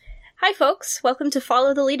Hi folks, welcome to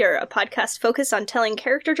Follow the Leader, a podcast focused on telling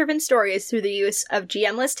character-driven stories through the use of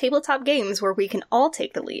GM-less tabletop games where we can all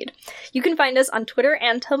take the lead. You can find us on Twitter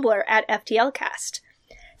and Tumblr at FTLcast.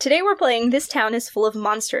 Today we're playing This Town is Full of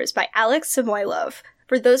Monsters by Alex Samoylov.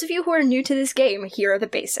 For those of you who are new to this game, here are the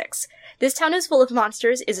basics. This Town is Full of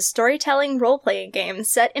Monsters is a storytelling role-playing game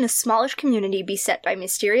set in a smallish community beset by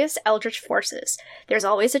mysterious eldritch forces. There's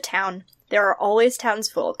always a town, there are always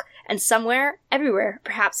townsfolk, and somewhere, everywhere,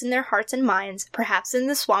 perhaps in their hearts and minds, perhaps in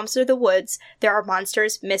the swamps or the woods, there are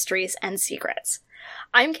monsters, mysteries, and secrets.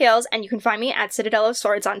 I'm Kales, and you can find me at Citadel of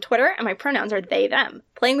Swords on Twitter, and my pronouns are they, them.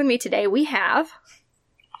 Playing with me today, we have...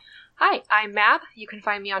 Hi, I'm Mab. You can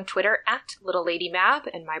find me on Twitter at Little Lady Mab,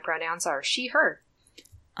 and my pronouns are she, her.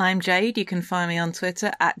 I'm Jade. You can find me on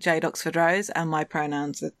Twitter at Jade Oxford-Rose, and my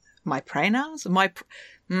pronouns are... My pronouns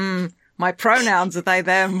are they,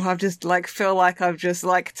 them. I just, feel like I've just,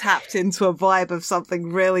 tapped into a vibe of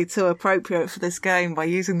something really too appropriate for this game by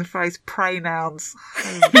using the phrase pronouns.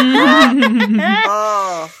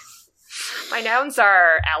 Oh. My nouns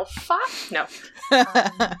are alpha? No.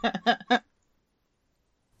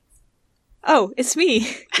 Oh, it's me.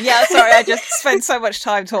 Yeah, sorry, I just spent so much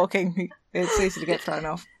time talking. It's easy to get thrown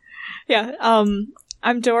off. Yeah, I'm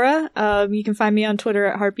Dora. You can find me on Twitter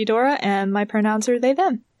at HarpyDora, and my pronouns are they,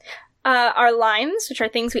 them. Our lines, which are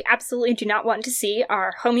things we absolutely do not want to see,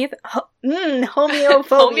 are homeophobia.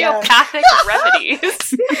 Homeopathic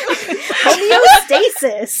remedies.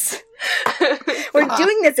 Homeostasis. We're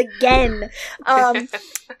doing this again.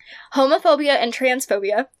 Homophobia and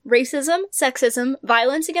transphobia, racism, sexism,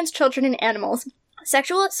 violence against children and animals,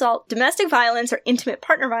 sexual assault, domestic violence or intimate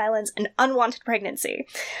partner violence, and unwanted pregnancy.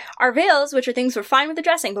 Our veils, which are things we're fine with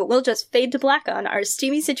addressing but will just fade to black on, are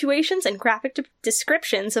steamy situations and graphic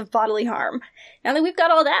descriptions of bodily harm. Now that we've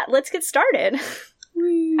got all that, let's get started.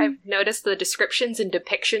 I've noticed the descriptions and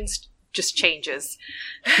depictions just changes.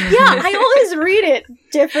 Yeah, I always read it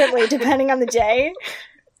differently depending on the day.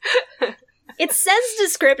 It says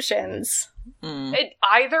descriptions.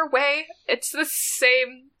 Either way, it's the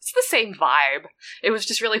same vibe. It was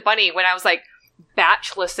just really funny when I was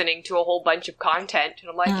batch listening to a whole bunch of content,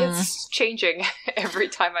 and I'm it's changing every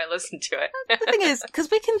time I listen to it. The thing is,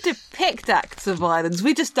 because we can depict acts of violence,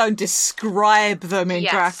 we just don't describe them in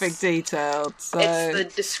graphic detail. So... It's the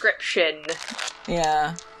description.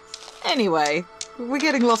 Yeah. Anyway, we're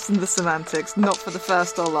getting lost in the semantics, not for the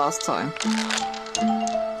first or last time.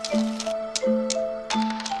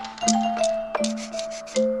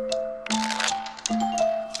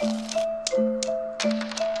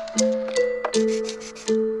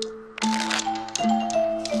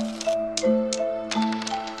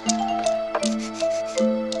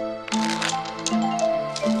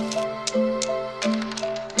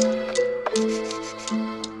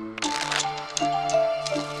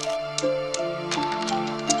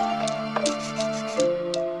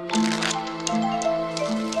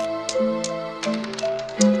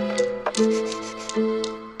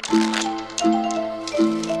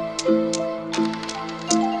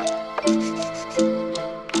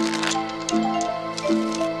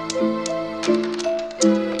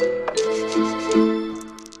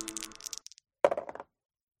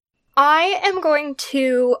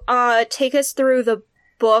 To take us through the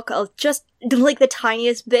book, just the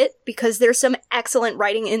tiniest bit, because there's some excellent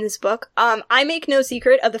writing in this book. I make no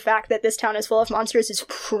secret of the fact that This Town is Full of Monsters is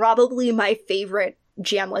probably my favorite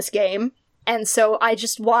GM-less game, and so I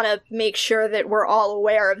just want to make sure that we're all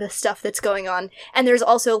aware of the stuff that's going on. And there's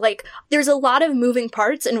also, there's a lot of moving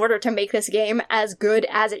parts in order to make this game as good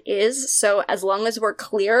as it is, so as long as we're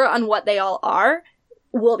clear on what they all are,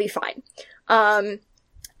 we'll be fine.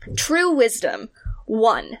 True wisdom.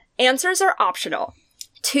 1. Answers are optional.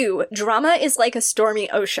 2. Drama is like a stormy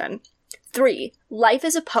ocean. 3. Life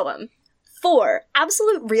is a poem. 4.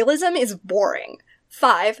 Absolute realism is boring.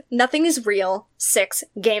 5. Nothing is real. 6.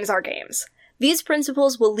 Games are games. These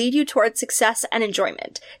principles will lead you towards success and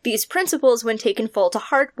enjoyment. These principles, when taken full to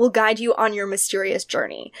heart, will guide you on your mysterious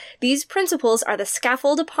journey. These principles are the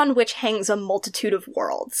scaffold upon which hangs a multitude of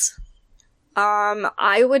worlds.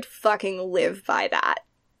 I would fucking live by that.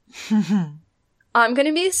 I'm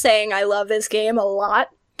gonna be saying I love this game a lot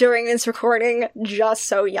during this recording, just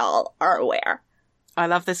so y'all are aware. I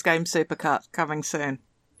love this game Supercut, coming soon.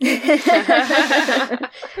 Yeah,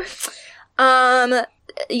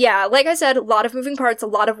 like I said, a lot of moving parts, a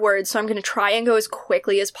lot of words, so I'm gonna try and go as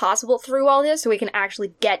quickly as possible through all this so we can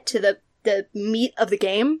actually get to the meat of the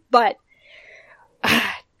game, but...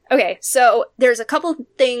 Okay, so there's a couple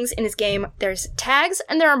things in this game. There's tags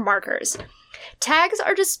and there are markers. Tags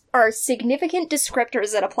are significant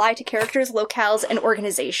descriptors that apply to characters, locales, and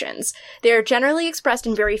organizations. They are generally expressed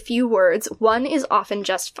in very few words. One is often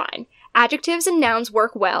just fine. Adjectives and nouns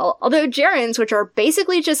work well, although gerunds, which are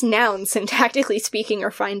basically just nouns syntactically speaking,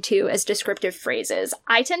 are fine too as descriptive phrases.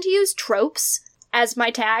 I tend to use tropes as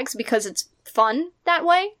my tags because it's fun that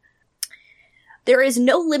way. There is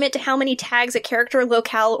no limit to how many tags a character,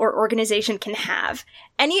 locale, or organization can have.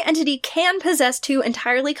 Any entity can possess two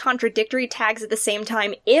entirely contradictory tags at the same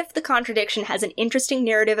time if the contradiction has an interesting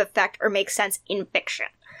narrative effect or makes sense in fiction.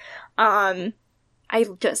 I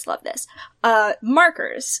just love this.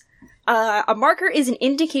 Markers. A marker is an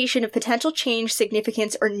indication of potential change,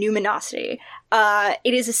 significance, or numinosity.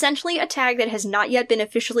 It is essentially a tag that has not yet been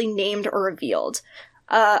officially named or revealed.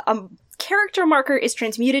 A character marker is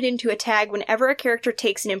transmuted into a tag whenever a character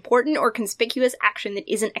takes an important or conspicuous action that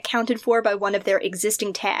isn't accounted for by one of their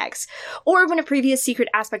existing tags, or when a previous secret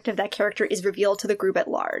aspect of that character is revealed to the group at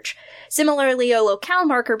large. Similarly, a locale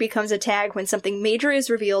marker becomes a tag when something major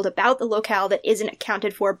is revealed about the locale that isn't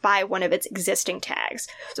accounted for by one of its existing tags.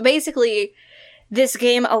 So basically, this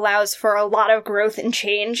game allows for a lot of growth and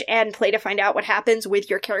change and play to find out what happens with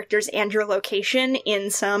your characters and your location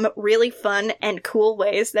in some really fun and cool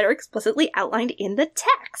ways that are explicitly outlined in the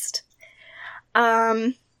text.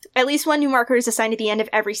 At least one new marker is assigned at the end of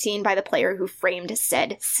every scene by the player who framed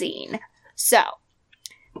said scene. So,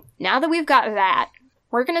 now that we've got that,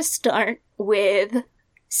 we're gonna start with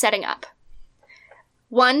setting up.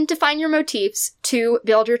 1. Define your motifs. 2.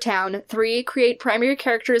 Build your town. 3. Create primary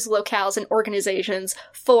characters, locales, and organizations.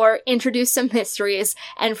 4. Introduce some mysteries,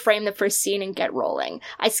 and frame the first scene and get rolling.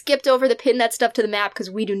 I skipped over the pin that stuff to the map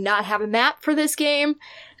because we do not have a map for this game.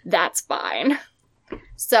 That's fine.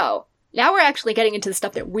 So, now we're actually getting into the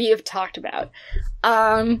stuff that we have talked about.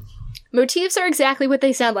 Motifs are exactly what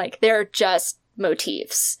they sound like. They're just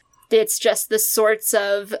motifs. It's just the sorts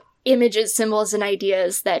of images, symbols, and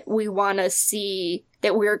ideas that we want to see,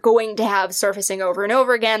 that we're going to have surfacing over and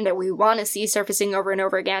over again, that we want to see surfacing over and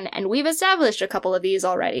over again, and we've established a couple of these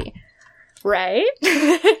already. Right?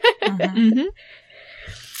 Mm-hmm.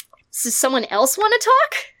 Does someone else want to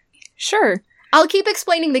talk? Sure. I'll keep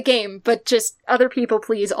explaining the game, but just other people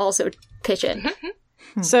please also pitch in.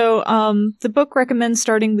 So, the book recommends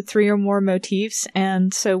starting with 3 or more motifs,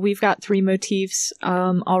 and so we've got 3 motifs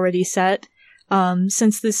already set.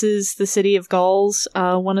 Since this is the city of gulls,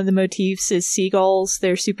 one of the motifs is seagulls.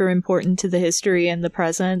 They're super important to the history and the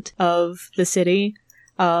present of the city.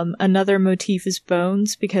 Another motif is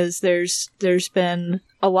bones, because there's been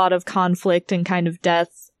a lot of conflict and kind of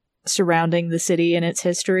death surrounding the city and its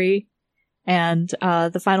history. And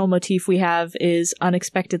the final motif we have is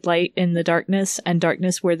unexpected light in the darkness, and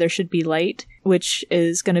darkness where there should be light, which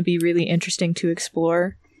is going to be really interesting to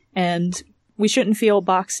explore. And we shouldn't feel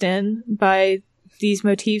boxed in by these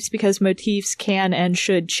motifs, because motifs can and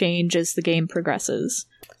should change as the game progresses.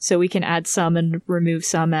 So we can add some and remove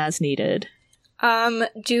some as needed.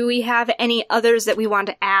 Do we have any others that we want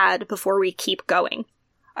to add before we keep going?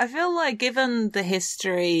 I feel like, given the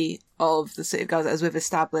history of the City of Gulls as we've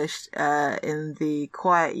established in the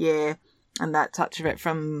Quiet Year, and that touch of it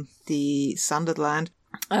from the Sunderland,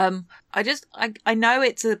 I know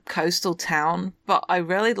it's a coastal town, but I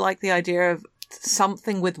really like the idea of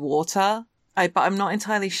something with water. But I'm not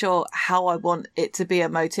entirely sure how I want it to be a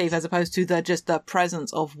motif as opposed to just the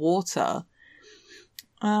presence of water.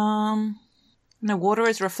 No, water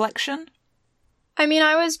is reflection. I mean,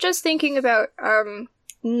 I was just thinking about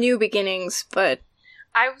New Beginnings, but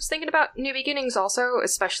I was thinking about New Beginnings also,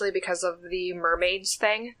 especially because of the mermaids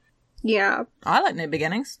thing. yeah. I like New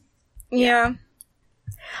Beginnings. Yeah.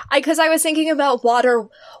 Because I was thinking about water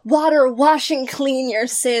washing clean your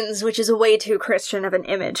sins, which is a way too Christian of an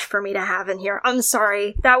image for me to have in here. I'm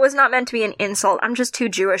sorry. That was not meant to be an insult. I'm just too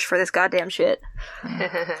Jewish for this goddamn shit.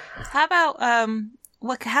 How about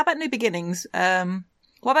how about New Beginnings?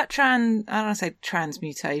 What about I don't want to say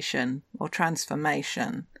transmutation or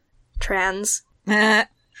transformation. Trans. But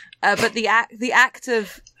the act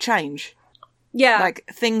of change. Yeah. Like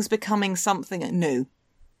things becoming something new.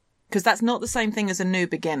 Because that's not the same thing as a new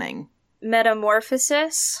beginning.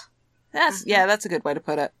 Metamorphosis? That's a good way to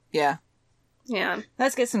put it. Yeah. Yeah.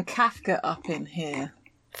 Let's get some Kafka up in here.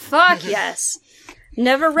 Fuck yes.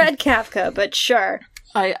 Never read Kafka, but sure.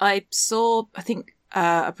 I saw, I think,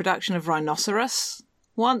 a production of Rhinoceros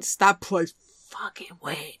once. That plays fucking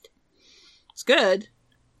weird. It's good.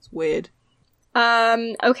 It's weird.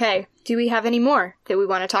 Okay. Do we have any more that we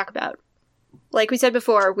want to talk about? Like we said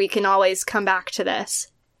before, we can always come back to this.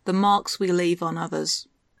 The marks we leave on others.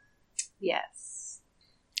 Yes.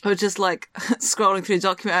 I was just like scrolling through the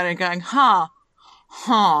document and going, huh.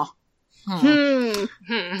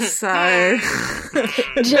 So,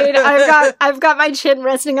 Jade, I've got my chin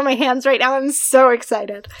resting on my hands right now. I'm so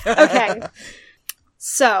excited. Okay.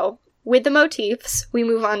 So, with the motifs, we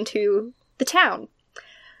move on to the town.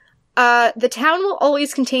 The town will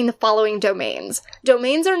always contain the following domains.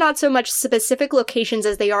 Domains are not so much specific locations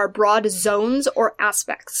as they are broad zones or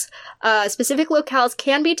aspects. Specific locales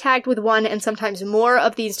can be tagged with one and sometimes more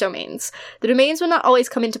of these domains. The domains will not always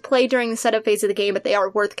come into play during the setup phase of the game, but they are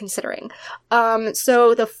worth considering.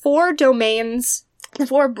 So the four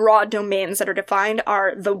broad domains that are defined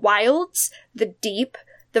are the wilds, the deep,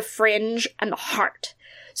 the fringe, and the heart.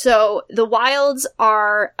 So, the wilds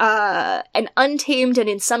are an untamed and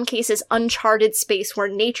in some cases uncharted space where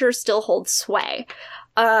nature still holds sway.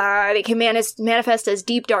 They can manifest as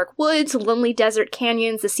deep, dark woods, lonely desert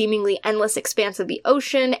canyons, the seemingly endless expanse of the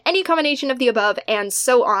ocean, any combination of the above, and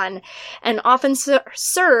so on, and often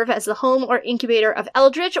serve as the home or incubator of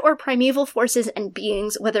eldritch or primeval forces and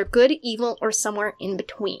beings, whether good, evil, or somewhere in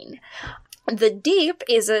between. The deep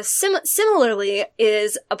is similarly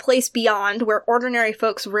a place beyond where ordinary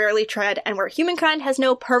folks rarely tread and where humankind has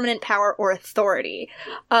no permanent power or authority.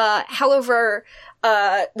 However,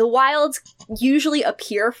 the wilds usually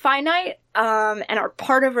appear finite, and are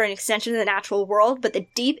part of or an extension of the natural world, but the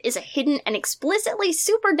deep is a hidden and explicitly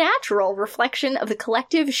supernatural reflection of the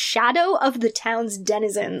collective shadow of the town's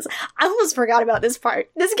denizens. I almost forgot about this part.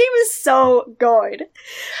 This game is so good.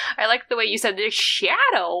 I like the way you said the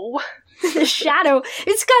shadow. The shadow.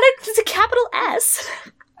 It's a capital S.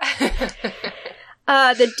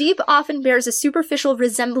 The deep often bears a superficial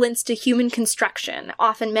resemblance to human construction,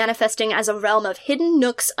 often manifesting as a realm of hidden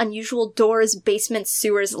nooks, unusual doors, basements,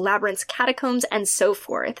 sewers, labyrinths, catacombs, and so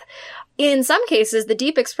forth. In some cases, the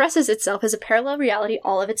deep expresses itself as a parallel reality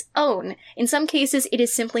all of its own. In some cases, it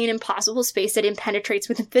is simply an impossible space that impenetrates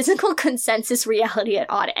with physical consensus reality at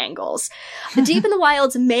odd angles. The deep and the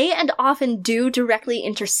wilds may and often do directly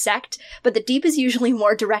intersect, but the deep is usually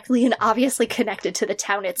more directly and obviously connected to the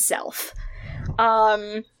town itself.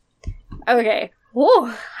 Okay.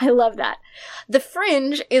 Whoa, I love that. The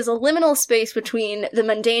fringe is a liminal space between the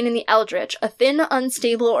mundane and the eldritch, a thin,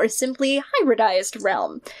 unstable, or simply hybridized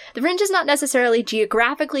realm. The fringe is not necessarily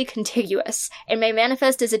geographically contiguous, and may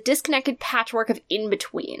manifest as a disconnected patchwork of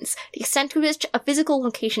in-betweens. The extent to which a physical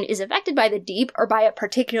location is affected by the deep, or by a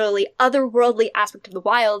particularly otherworldly aspect of the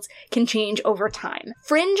wilds, can change over time.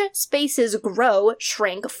 Fringe spaces grow,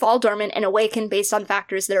 shrink, fall dormant, and awaken based on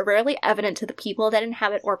factors that are rarely evident to the people that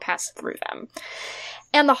inhabit or pass through them.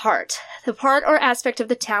 And the heart, the part or aspect of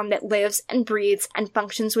the town that lives and breathes and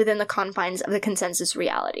functions within the confines of the consensus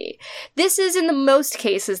reality. This is, in the most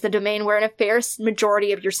cases, the domain where a fair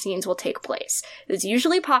majority of your scenes will take place. It is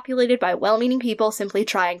usually populated by well-meaning people simply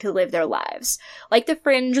trying to live their lives. Like the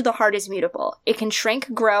fringe, the heart is mutable. It can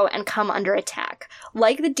shrink, grow, and come under attack.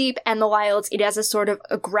 Like the deep and the wilds, it has a sort of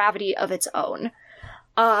a gravity of its own.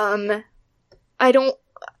 I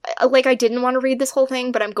didn't want to read this whole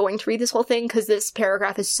thing, but I'm going to read this whole thing because this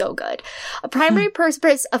paragraph is so good. A primary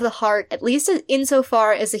purpose of the heart, at least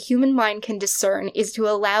insofar as the human mind can discern, is to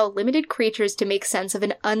allow limited creatures to make sense of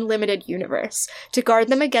an unlimited universe, to guard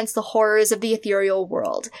them against the horrors of the ethereal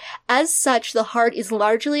world. As such, the heart is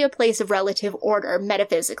largely a place of relative order,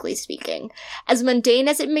 metaphysically speaking. As mundane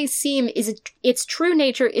as it may seem, its true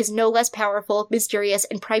nature is no less powerful, mysterious,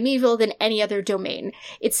 and primeval than any other domain.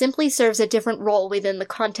 It simply serves a different role within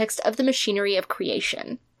the context of the machinery of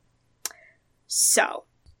creation. So,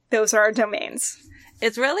 those are our domains.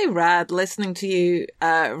 It's really rad listening to you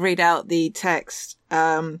read out the text.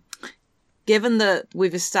 Given that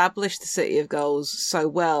we've established the City of Goals so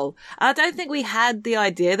well, I don't think we had the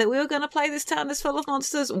idea that we were going to play this town is full of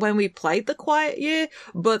monsters when we played The Quiet Year,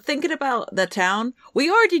 but thinking about the town, we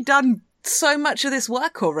already done so much of this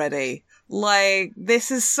work already. Like, this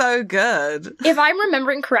is so good. If I'm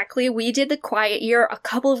remembering correctly, we did The Quiet Year a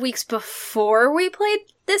couple of weeks before we played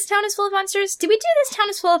This Town is Full of Monsters. Did we do This Town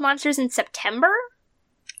is Full of Monsters in September?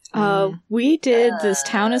 We did This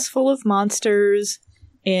Town is Full of Monsters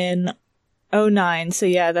in 2009, so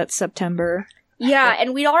yeah, that's September. Yeah,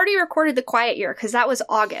 and we'd already recorded The Quiet Year, because that was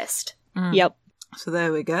August. Yep. So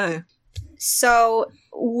there we go. So,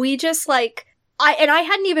 we just, I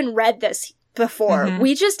hadn't even read this before. Mm-hmm.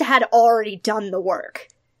 We just had already done the work.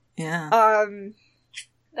 Yeah.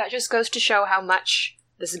 That just goes to show how much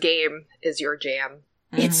this game is your jam.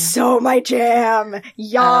 It's so my jam,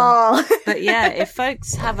 y'all. But yeah, if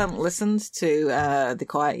folks haven't listened to the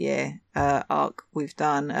Quiet Year arc we've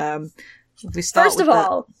done, we start First of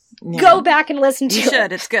all, Go back and listen to You it.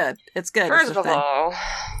 should. It's good. It's good. First It's a of thing. all,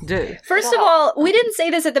 Do. First of all, we didn't say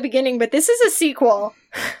this at the beginning, but this is a sequel.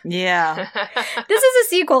 Yeah. This is a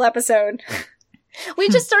sequel episode. We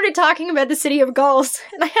just started talking about the City of Gulls,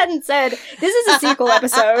 and I hadn't said this is a sequel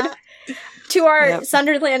episode to our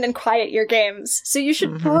Sunderland and Quiet Year games. So you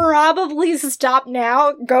should probably stop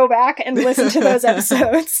now, go back, and listen to those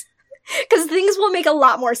episodes. Because things will make a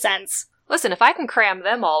lot more sense. listen, if I can cram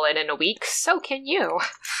them all in a week, so can you.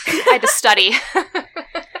 I had to study.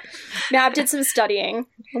 Mab did some studying.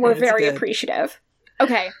 And we're very good. appreciative.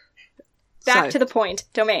 Okay. Back So- to the point.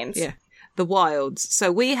 Domains. Yeah. The wilds. So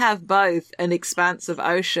we have both an expanse of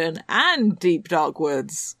ocean and deep dark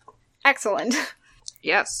woods. Excellent.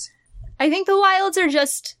 Yes. I think the wilds are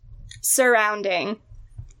just surrounding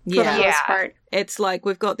for the Yeah. most part. It's like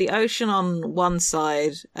we've got the ocean on one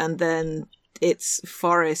side and then it's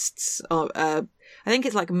forests. I think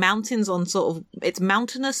it's like mountains on sort of... It's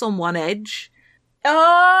mountainous on one edge.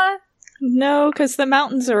 No, because the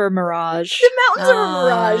mountains are a mirage. The mountains are a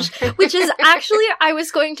mirage, which is actually, I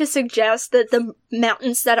was going to suggest that the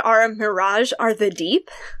mountains that are a mirage are the deep.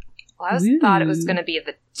 Well, thought it was going to be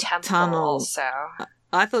the temple Tunnels. also.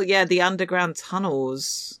 I thought, yeah, the underground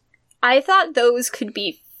tunnels. I thought those could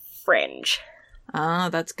be fringe. Ah,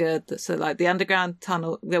 that's good. So, like, the underground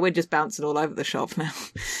tunnel... Yeah, we're just bouncing all over the shop now.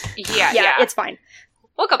 Yeah. It's fine.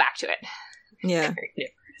 We'll go back to it. Yeah.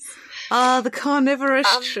 Ah, the carnivorous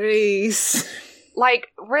trees. Like,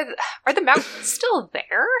 are the mountains still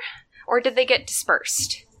there? Or did they get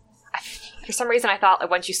dispersed? For some reason I thought, like,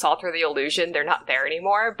 once you saw through the illusion, they're not there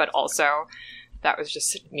anymore, but also that was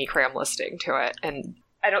just me cram listening to it, and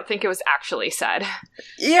I don't think it was actually said.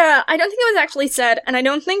 Yeah, I don't think it was actually said, and I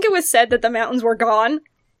don't think it was said that the mountains were gone.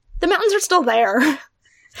 The mountains are still there.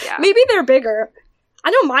 Yeah. Maybe they're bigger. I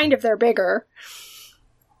don't mind if they're bigger.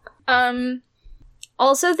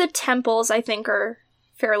 Also, the temples, I think, are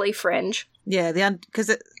fairly fringe. Yeah,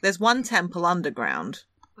 because there's one temple underground.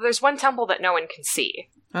 There's one temple that no one can see,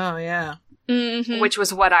 Oh, yeah. Mm-hmm. which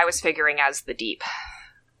was what I was figuring as the deep.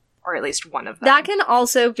 Or at least one of them. That can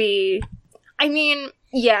also be... I mean,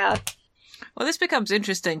 yeah. Well, this becomes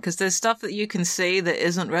interesting because there's stuff that you can see that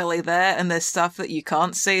isn't really there, and there's stuff that you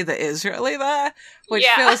can't see that is really there, which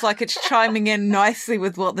Yeah. feels like it's chiming in nicely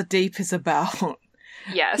with what the deep is about.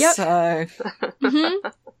 Yes. Yep. So, Mm-hmm.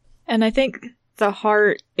 And I think the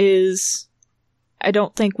heart is... I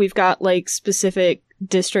don't think we've got, like, specific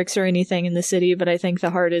districts or anything in the city, but I think the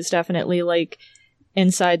heart is definitely, like,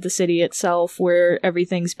 inside the city itself where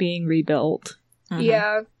everything's being rebuilt.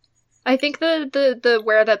 Yeah. I think the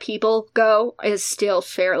where the people go is still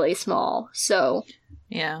fairly small, so...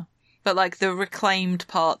 yeah. But, like, the reclaimed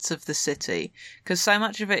parts of the city, because so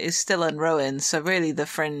much of it is still in ruins, so really the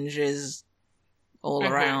fringe is all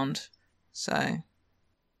around. So...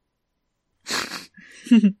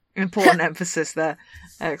 Important emphasis there.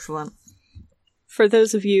 Excellent. For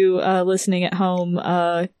those of you listening at home,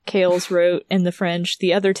 Kales wrote in the French,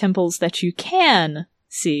 the other temples that you can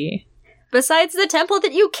see. Besides the temple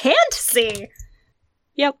that you can't see!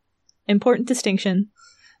 Yep. Important distinction.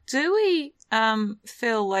 Do we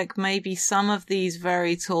feel like maybe some of these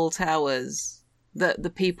very tall towers that the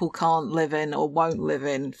people can't live in or won't live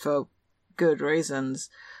in for good reasons,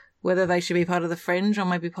 whether they should be part of the fringe or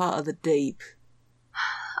maybe part of the deep?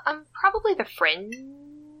 Probably the fringe.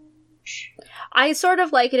 I sort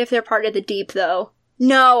of like it if they're part of the deep, though.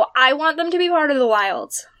 No, I want them to be part of the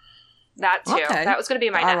wilds. That too. Okay. That was going to be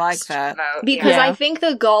my I next like that. vote. Because Yeah. I think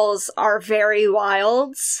the gulls are very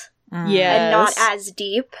wilds Yeah. and not as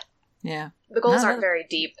deep. Yeah. The goals No, aren't very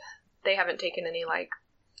deep. They haven't taken any, like...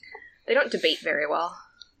 They don't debate very well.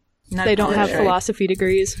 No They don't have poetry. philosophy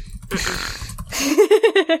degrees.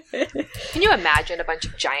 Can you imagine a bunch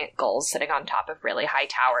of giant gulls sitting on top of really high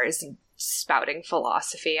towers and spouting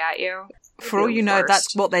philosophy at you? For all you know, Worst.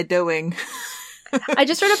 that's what they're doing. I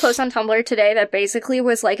just read a post on Tumblr today that basically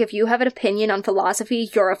was like, if you have an opinion on philosophy,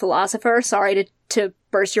 you're a philosopher. Sorry to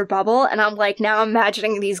burst your bubble. And I'm like, now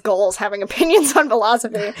imagining these gulls having opinions on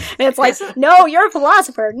philosophy. And it's like, no, you're a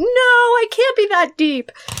philosopher. No, I can't be that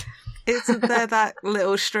deep. Isn't there that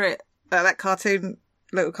little strip,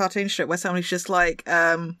 little cartoon strip where somebody's just like,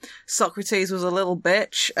 Socrates was a little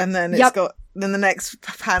bitch, and then then the next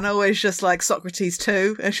panel is just like Socrates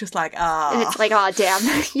 2. It's just like, And it's like, oh, damn.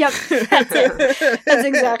 Yep, that's it. That's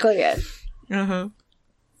exactly it. Uh-huh.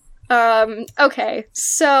 Okay,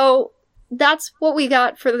 so that's what we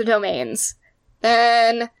got for the domains.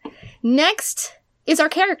 Then next is our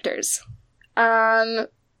characters.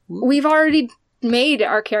 We've already made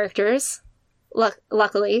our characters,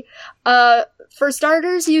 luckily. For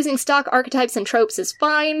starters, using stock archetypes and tropes is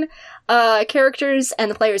fine. characters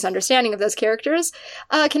and the player's understanding of those characters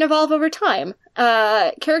can evolve over time.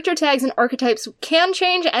 Character tags and archetypes can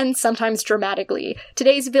change, and sometimes dramatically.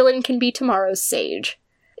 Today's villain can be tomorrow's sage.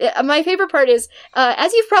 My favorite part is,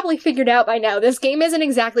 as you've probably figured out by now, this game isn't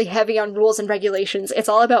exactly heavy on rules and regulations. It's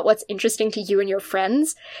all about what's interesting to you and your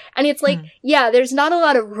friends. And it's like, yeah, there's not a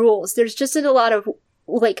lot of rules. There's just a lot of,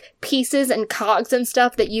 like, pieces and cogs and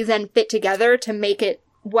stuff that you then fit together to make it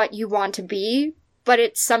what you want to be, but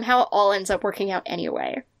it somehow all ends up working out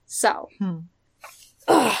anyway. So.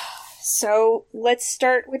 So, let's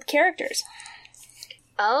start with characters.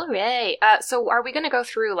 All right. So are we going to go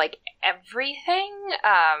through, like, everything?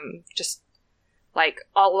 Just, like,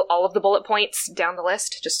 all of the bullet points down the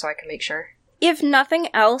list, just so I can make sure? If nothing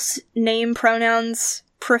else, name, pronouns,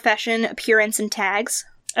 profession, appearance, and tags.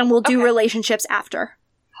 And we'll do relationships after.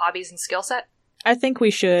 Hobbies and skill set? I think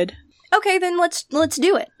we should. Okay, then let's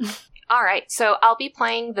do it. All right, so I'll be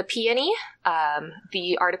playing the peony.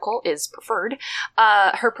 The article is preferred.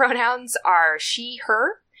 Her pronouns are she,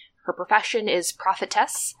 her. Her profession is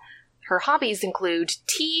prophetess. Her hobbies include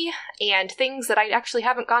tea and things that I actually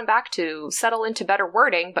haven't gone back to settle into better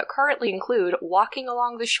wording, but currently include walking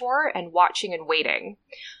along the shore and watching and waiting.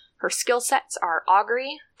 Her skill sets are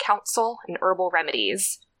augury, counsel, and herbal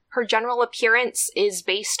remedies. Her general appearance is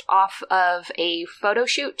based off of a photo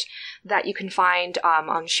shoot that you can find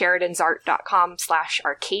on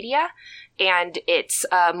sheridansart.com/Arcadia. And it's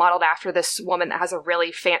modeled after this woman that has a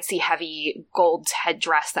really fancy, heavy gold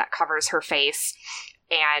headdress that covers her face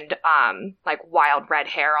and, like, wild red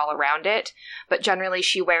hair all around it. But generally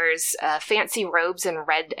she wears fancy robes in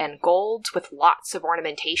red and gold with lots of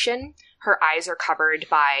ornamentation. Her eyes are covered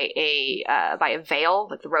by a veil,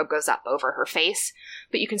 like the robe goes up over her face.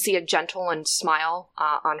 But you can see a gentle and smile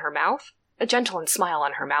on her mouth. A gentle and smile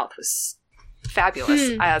on her mouth was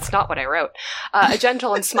fabulous. That's not what I wrote. A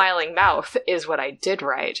gentle and smiling mouth is what I did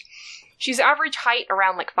write. She's average height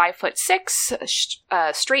around like 5'6",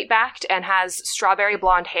 straight-backed, and has strawberry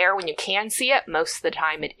blonde hair when you can see it. Most of the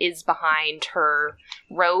time it is behind her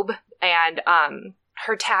robe. And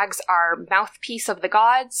her tags are mouthpiece of the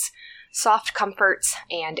gods, soft comforts,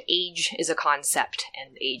 and age is a concept,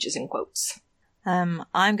 and age is in quotes. I'm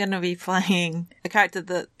going to be playing a character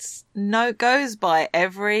that goes by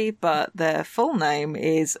Every, but their full name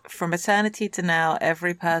is From Eternity to Now,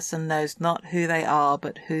 every person knows not who they are,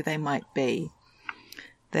 but who they might be.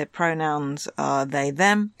 Their pronouns are they,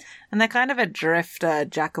 them, and they're kind of a drifter,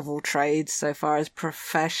 jack of all trades so far as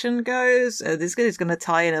profession goes. This is going to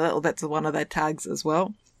tie in a little bit to one of their tags as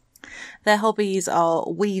well. Their hobbies are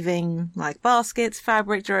weaving, like baskets,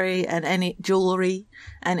 fabricry, and any jewellery,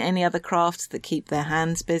 and any other crafts that keep their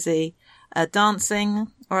hands busy.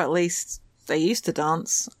 Dancing, or at least they used to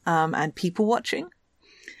dance, and people watching.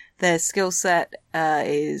 Their skill set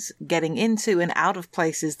is getting into and out of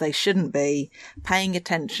places they shouldn't be, paying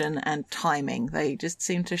attention, and timing. They just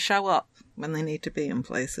seem to show up when they need to be in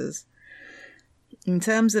places. In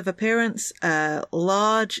terms of appearance,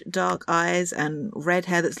 large, dark eyes and red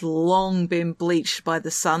hair that's long been bleached by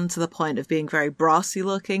the sun to the point of being very brassy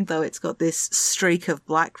looking, though it's got this streak of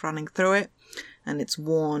black running through it, and it's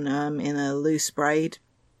worn in a loose braid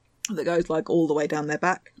that goes like all the way down their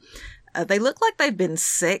back. They look like they've been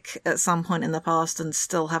sick at some point in the past and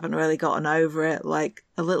still haven't really gotten over it, like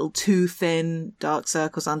a little too thin, dark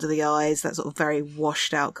circles under the eyes, that sort of very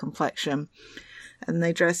washed out complexion. And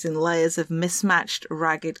they dress in layers of mismatched,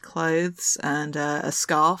 ragged clothes and a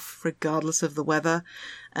scarf, regardless of the weather.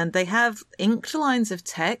 And they have inked lines of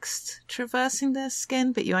text traversing their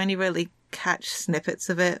skin, but you only really catch snippets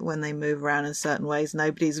of it when they move around in certain ways.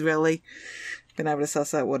 Nobody's really been able to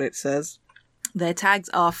suss out what it says. Their tags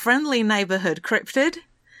are Friendly Neighborhood Cryptid,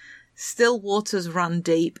 Still Waters Run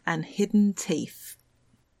Deep, and Hidden Teeth.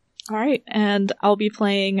 All right, and I'll be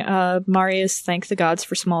playing Marius Thank the Gods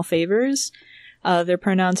for Small Favors. Their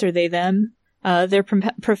pronouns are they, them. Their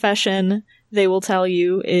profession, they will tell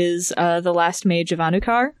you, is the last mage of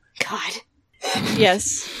Anukkar. God.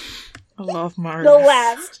 Yes. I love Marius. The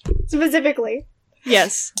last, specifically.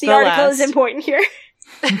 Yes, the article is important here.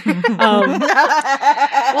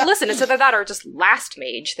 Well, listen, it's either that or just last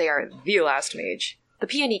mage. They are the last mage. The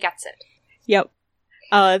peony gets it. Yep.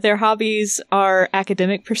 Their hobbies are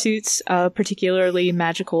academic pursuits, particularly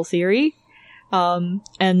magical theory.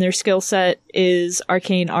 And their skill set is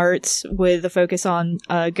arcane arts with a focus on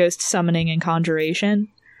ghost summoning and conjuration.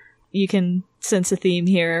 You can sense a theme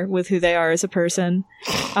here with who they are as a person.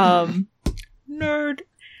 Nerd.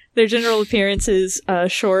 Their general appearance is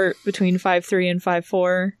short, between 5'3" and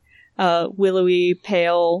 5'4", willowy,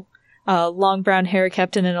 pale, long brown hair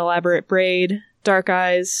kept in an elaborate braid, dark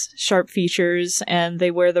eyes, sharp features, and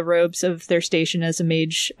they wear the robes of their station as a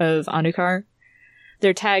mage of Anukar.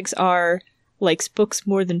 Their tags are likes books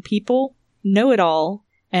more than people, know-it-all,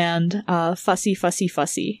 and fussy, fussy,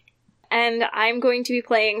 fussy. And I'm going to be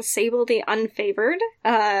playing Sable the Unfavored,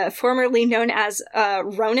 formerly known as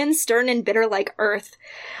Ronan, stern and bitter like earth.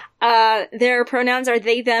 Their pronouns are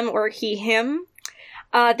they, them, or he, him.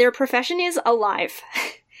 Their profession is alive.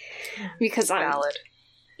 Because I'm valid.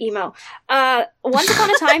 Emo. Once upon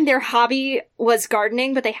a time, their hobby was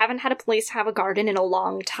gardening, but they haven't had a place to have a garden in a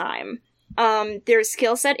long time. Their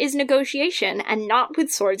skill set is negotiation, and not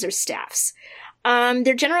with swords or staffs.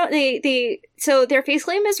 Their face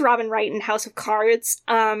claim is Robin Wright in House of Cards,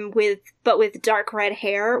 with dark red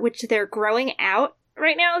hair, which they're growing out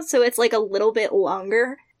right now, so it's like a little bit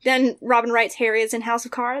longer than Robin Wright's hair is in House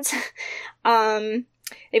of Cards.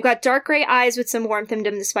 They've got dark gray eyes with some warmth in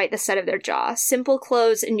them despite the set of their jaw. Simple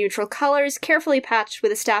clothes in neutral colors, carefully patched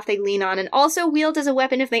with a staff they lean on, and also wield as a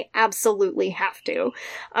weapon if they absolutely have to.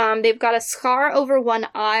 They've got a scar over one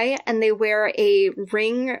eye, and they wear a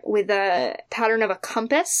ring with a pattern of a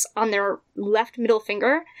compass on their left middle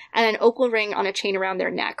finger, and an opal ring on a chain around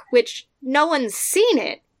their neck, which no one's seen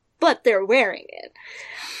it, but they're wearing it.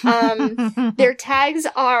 Their tags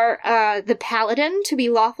are the Paladin, to be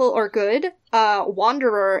lawful or good,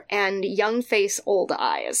 Wanderer, and Young Face Old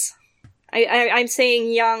Eyes. I'm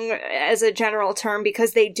saying young as a general term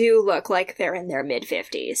because they do look like they're in their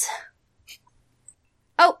mid-50s.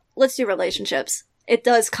 Oh, let's do relationships. It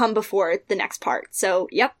does come before the next part, so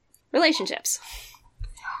yep, relationships.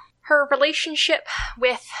 Her relationship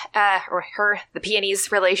with, the peony's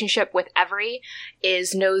relationship with Every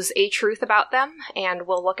knows a truth about them and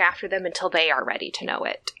will look after them until they are ready to know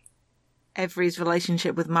it. Every's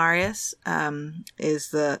relationship with Marius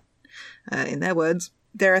is that, in their words,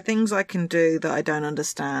 there are things I can do that I don't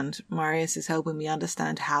understand. Marius is helping me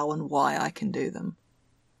understand how and why I can do them.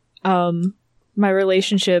 My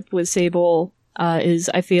relationship with Sable is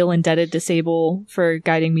I feel indebted to Sable for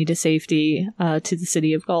guiding me to safety to the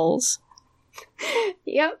city of Gulls.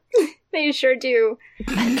 Yep, they sure do.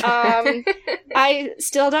 I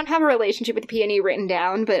still don't have a relationship with the Peony written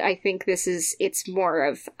down, but I think it's more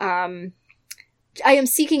of, I am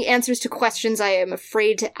seeking answers to questions I am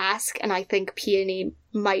afraid to ask, and I think Peony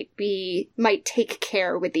might take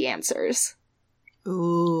care with the answers.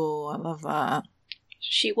 Ooh, I love that.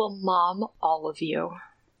 She will mom all of you.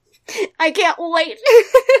 I can't wait.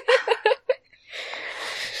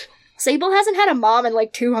 Sable hasn't had a mom in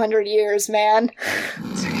like 200 years, man.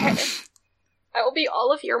 It's okay. I will be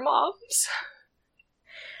all of your moms.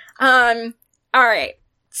 Alright.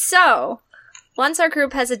 So, once our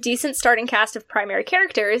group has a decent starting cast of primary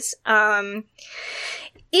characters,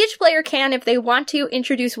 each player can, if they want to,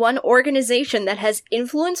 introduce one organization that has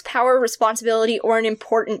influence, power, responsibility, or an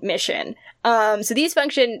important mission. So these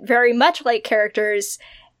function very much like characters.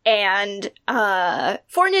 And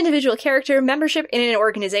for an individual character, membership in an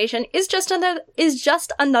organization is just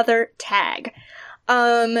another tag.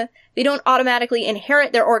 They don't automatically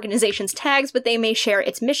inherit their organization's tags, but they may share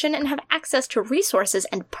its mission and have access to resources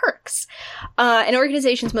and perks. An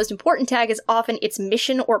organization's most important tag is often its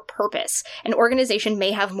mission or purpose. An organization may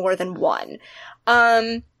have more than one.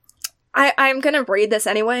 I'm gonna read this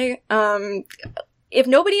anyway. If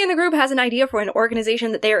nobody in the group has an idea for an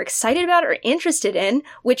organization that they are excited about or interested in,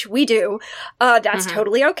 which we do, that's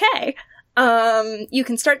totally okay. You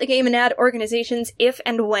can start the game and add organizations if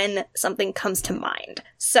and when something comes to mind.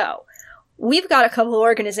 So, we've got a couple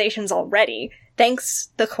organizations already, thanks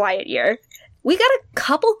the Quiet Year. We got a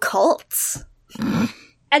couple cults.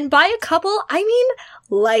 And by a couple, I mean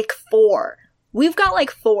like 4. We've got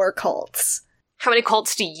like 4 cults. How many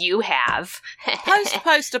cults do you have?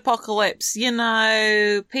 Post-apocalypse,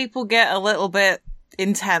 people get a little bit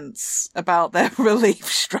intense about their relief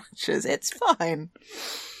structures. It's fine.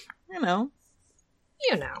 It's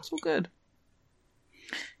all good.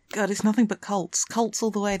 God, it's nothing but cults. Cults all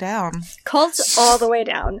the way down. Cults all the way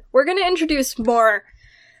down. We're gonna introduce more.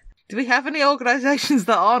 Do we have any organizations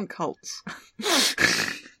that aren't cults?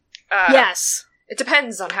 Yes. It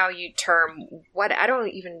depends on how you term what. I don't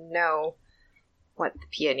even know what the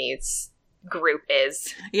Peony's group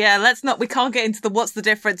is. Yeah, we can't get into what's the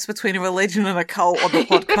difference between a religion and a cult on the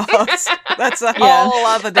podcast. That's a whole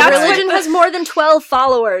other debate. That religion has more than 12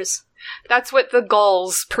 followers. That's what the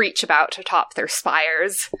Gulls preach about atop their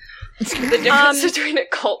spires. The difference between a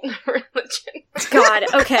cult and a religion. God,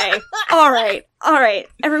 okay. Alright.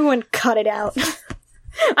 Everyone cut it out.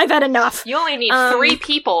 I've had enough. You only need 3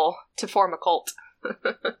 people to form a cult.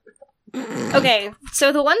 Okay,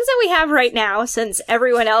 so the ones that we have right now, since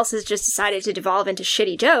everyone else has just decided to devolve into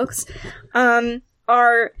shitty jokes,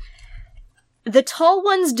 are The Tall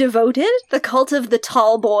Ones Devoted, The Cult of the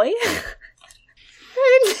Tall Boy.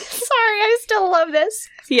 Sorry, I still love this.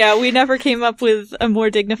 Yeah, we never came up with a more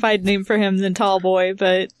dignified name for him than Tall Boy,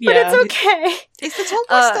 but yeah. But it's okay. Is the Tall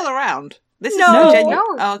Boy still around? This no. is no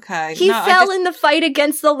genuine. No. Okay. He fell in the fight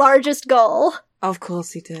against the largest gull. Of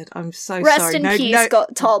course he did. I'm so Rest sorry. in peace,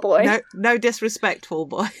 Tall Boy. No disrespect, Tall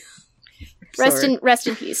Boy. Rest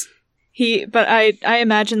in peace. But I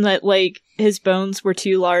imagine that, like, his bones were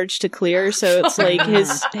too large to clear, so it's like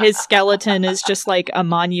his skeleton is just like a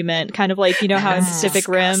monument, kind of like, you know how in Pacific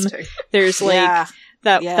Rim there's like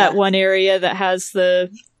that one area that has the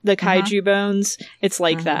kaiju bones. It's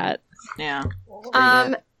like that. Yeah.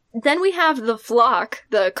 Then we have the Flock,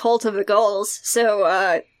 the Cult of the Gulls.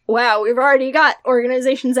 So wow, we've already got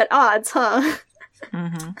organizations at odds, huh?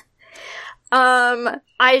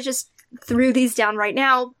 I just threw these down right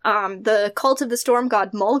now. The Cult of the Storm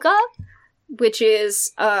God Mulga, which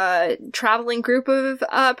is a traveling group of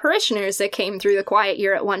parishioners that came through the Quiet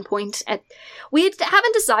Year at one point. We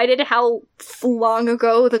haven't decided how long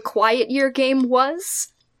ago the Quiet Year game was.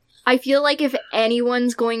 I feel like if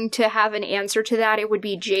anyone's going to have an answer to that, it would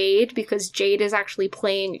be Jade, because Jade is actually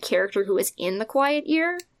playing a character who is in the Quiet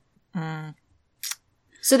Year.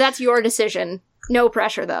 So that's your decision. No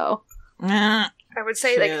pressure, though. I would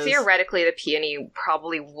say, like, theoretically, the peony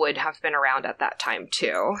probably would have been around at that time,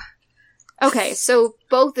 too. Okay, so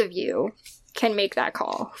both of you can make that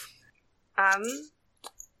call.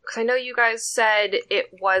 Because I know you guys said it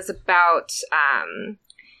was about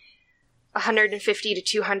 150 to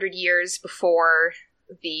 200 years before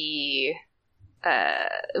the...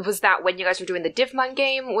 was that when you guys were doing the Divmon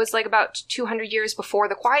game? Was, like, about 200 years before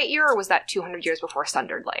the Quiet Year, or was that 200 years before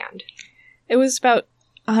Sundered Land? It was about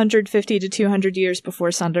 150 to 200 years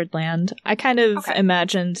before Sundered Land. I kind of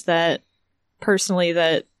imagined that, personally,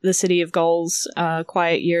 that the City of Gulls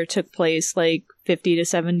Quiet Year took place, like, 50 to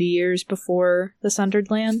 70 years before the Sundered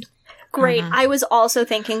Land. Great. I was also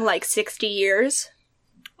thinking, like, 60 years.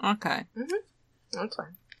 Okay. That's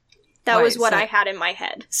fine. That was what I had in my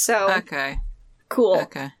head. So okay, cool.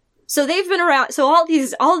 Okay. So they've been around. So all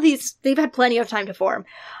these, they've had plenty of time to form.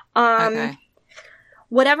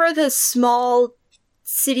 Whatever the small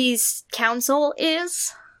city's council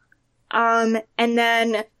is, and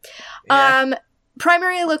then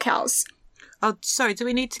primary locales. Oh, sorry. Do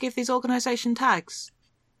we need to give these organization tags?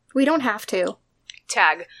 We don't have to.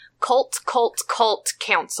 Tag cult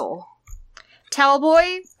council.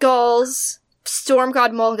 Talboy, Gulls, Storm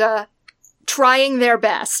God Mulga, trying their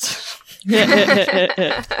best. That's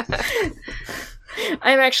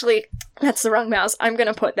the wrong mouse. I'm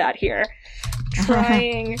gonna put that here.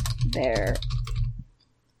 Trying their...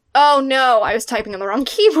 Oh no, I was typing on the wrong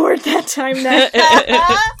keyboard that time then.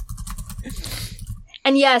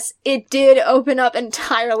 And yes, it did open up an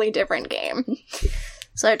entirely different game.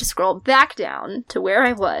 So I have to scroll back down to where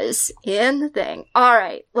I was in the thing.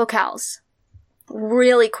 Alright, locales.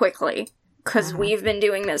 Really quickly, because we've been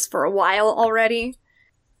doing this for a while already.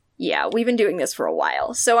 Yeah, we've been doing this for a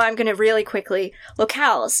while. So I'm gonna really quickly...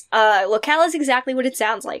 Locales. Locale is exactly what it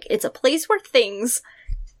sounds like. It's a place where things,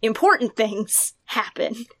 important things,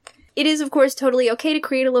 happen. It is, of course, totally okay to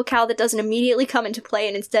create a locale that doesn't immediately come into play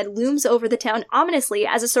and instead looms over the town ominously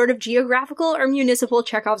as a sort of geographical or municipal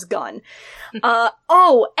Chekhov's gun.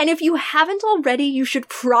 And if you haven't already, you should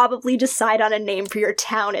probably decide on a name for your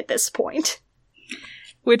town at this point.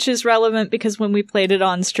 Which is relevant because when we played it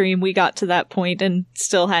on stream, we got to that point and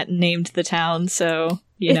still hadn't named the town, so,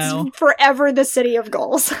 It's forever the City of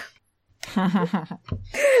Gulls.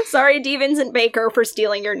 Sorry, D. Vincent Baker, for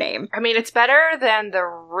stealing your name. I mean, it's better than the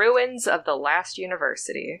ruins of the last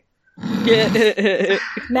university.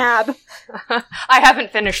 Mab. I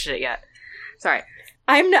haven't finished it yet. Sorry.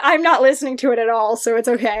 I'm not listening to it at all, so it's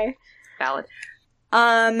okay. Valid.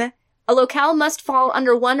 A locale must fall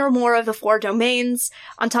under one or more of the 4 domains.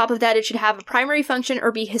 On top of that, it should have a primary function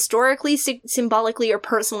or be historically, symbolically, or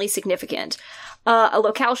personally significant. A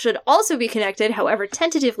locale should also be connected, however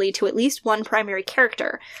tentatively, to at least one primary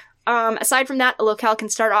character. Aside from that, a locale can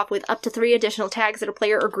start off with up to 3 additional tags that a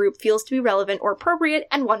player or group feels to be relevant or appropriate,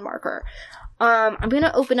 and 1 marker. I'm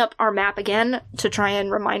gonna open up our map again to try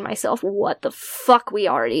and remind myself what the fuck we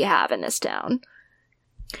already have in this town.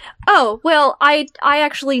 Oh, well, I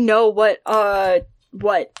actually know what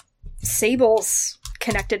Sable's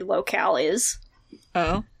connected locale is.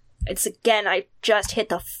 Oh? It's, again, I just hit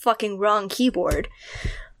the fucking wrong keyboard.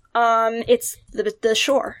 It's the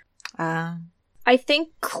shore. I think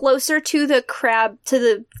closer to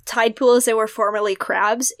the tide pools that were formerly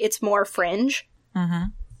crabs, it's more fringe. Mm-hmm.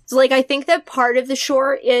 So, like, I think that part of the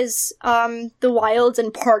shore is the wilds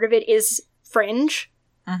and part of it is fringe.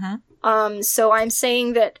 Mm-hmm. So I'm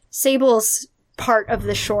saying that Sable's part of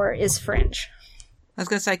the shore is fringe. I was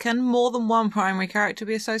going to say, can more than one primary character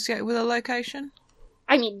be associated with a location?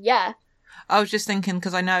 I mean, yeah. I was just thinking,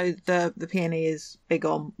 because I know the peony is big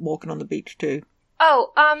on walking on the beach too.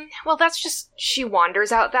 Oh, well, that's just, she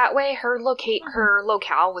wanders out that way. Her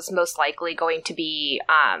locale was most likely going to be,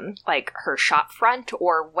 like, her shop front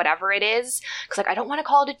or whatever it is. Because, like, I don't want to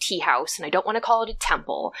call it a tea house, and I don't want to call it a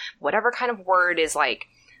temple. Whatever kind of word is, like,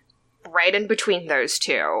 right in between those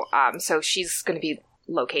two. So she's going to be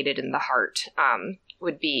located in the heart,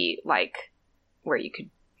 would be, like, where you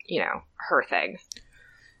could, her thing.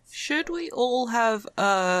 Should we all have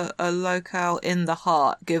a locale in the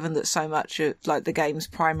heart, given that so much of, like, the game's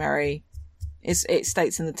primary, it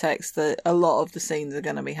states in the text that a lot of the scenes are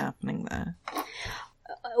going to be happening there?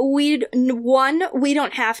 We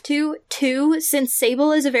don't have to. 2, since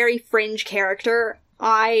Sable is a very fringe character,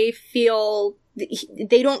 I feel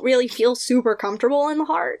they don't really feel super comfortable in the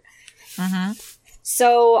heart. Mm-hmm.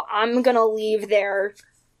 So I'm gonna leave their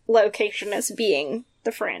location as being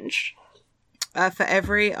the fringe. For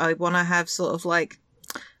every, I want to have sort of like,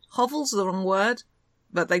 hovel's the wrong word,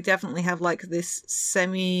 but they definitely have like this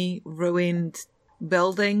semi-ruined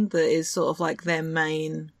building that is sort of like their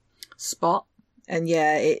main spot. And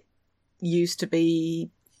yeah, it used to be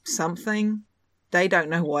something. They don't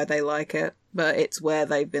know why they like it, but it's where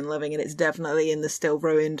they've been living, and it's definitely in the still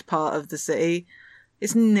ruined part of the city.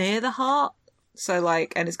 It's near the heart, so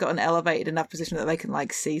like, and it's got an elevated enough position that they can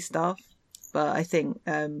like see stuff. But I think,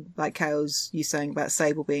 like Chaos, you saying about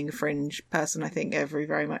Sable being a fringe person, I think Every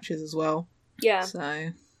very much is as well. Yeah. So,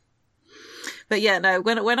 but yeah, no.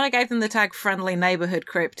 When I gave them the tag "friendly neighborhood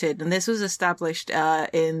cryptid," and this was established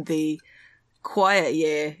in the Quiet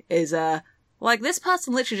Year, is like this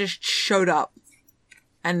person literally just showed up,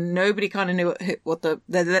 and nobody kind of knew what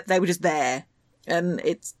they were just there, and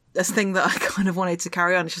it's this thing that I kind of wanted to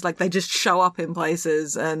carry on. It's just like they just show up in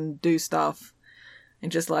places and do stuff,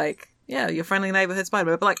 and just like. Yeah, your friendly neighborhood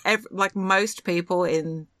Spider-Man. But like most people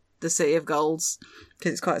in the City of Golds,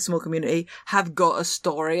 because it's quite a small community, have got a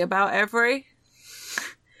story about Every.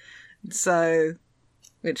 So,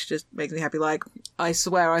 which just makes me happy. Like, I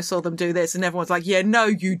swear I saw them do this, and everyone's like, yeah, no,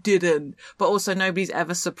 you didn't. But also nobody's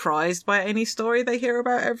ever surprised by any story they hear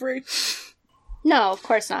about Every. No, of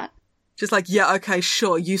course not. Just like, yeah, okay,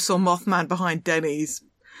 sure, you saw Mothman behind Denny's.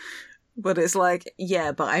 But it's like,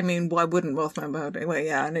 yeah, but I mean, why wouldn't Mothman behind Denny's? Well,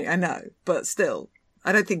 yeah, I know, but still,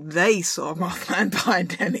 I don't think they saw Mothman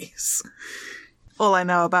behind Denny's. All I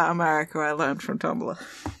know about America, I learned from Tumblr.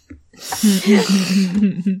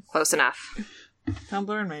 Close enough.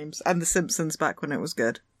 Tumblr and memes. And The Simpsons back when it was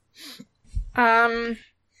good.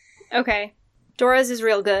 Okay. Dora's is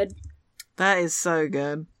real good. That is so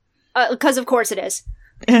good. Because of course it is.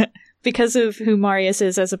 Because of who Marius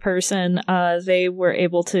is as a person, they were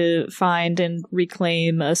able to find and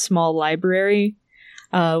reclaim a small library,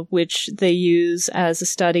 which they use as a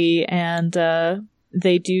study, and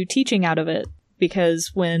they do teaching out of it. Because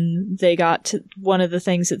when they got to one of the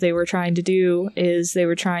things that they were trying to do is they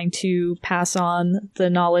were trying to pass on the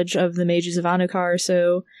knowledge of the mages of Anukkar,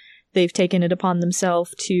 so they've taken it upon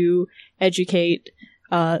themselves to educate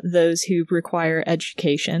those who require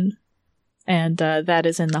education. And that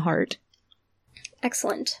is in the heart.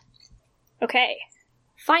 Excellent. Okay.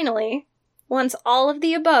 Finally, once all of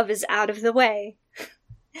the above is out of the way,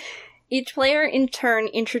 each player in turn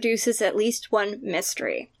introduces at least one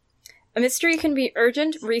mystery. A mystery can be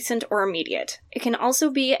urgent, recent, or immediate. It can also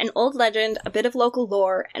be an old legend, a bit of local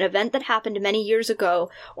lore, an event that happened many years ago,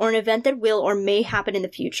 or an event that will or may happen in the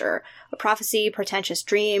future. A prophecy, portentous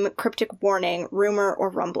dream, cryptic warning, rumor, or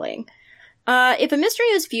rumbling. If a mystery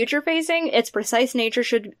is future-facing, its precise nature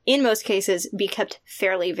should, in most cases, be kept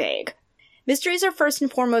fairly vague. Mysteries are first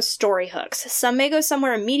and foremost story hooks. Some may go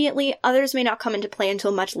somewhere immediately, others may not come into play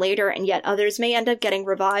until much later, and yet others may end up getting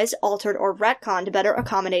revised, altered, or retconned to better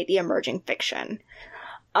accommodate the emerging fiction.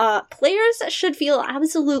 Players should feel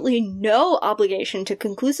absolutely no obligation to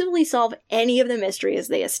conclusively solve any of the mysteries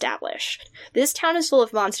they establish. This town is full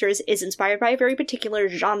of monsters is inspired by a very particular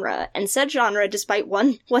genre, and said genre, despite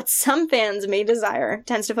what some fans may desire,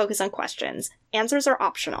 tends to focus on questions. Answers are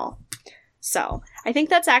optional. So, I think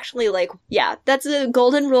that's actually that's a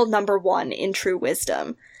golden rule number 1 in True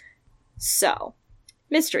Wisdom. So,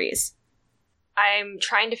 mysteries. I'm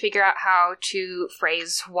trying to figure out how to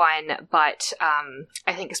phrase one, but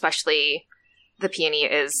I think especially the peony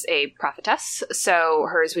is a prophetess, so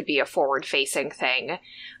hers would be a forward-facing thing.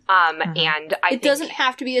 And I think... It doesn't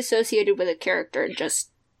have to be associated with a character,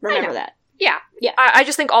 just remember that. Yeah. Yeah. I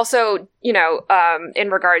just think also, you know, in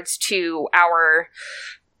regards to our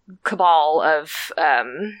cabal of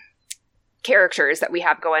characters that we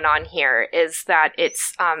have going on here, is that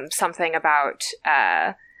it's something about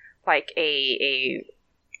like a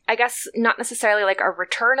I guess not necessarily like a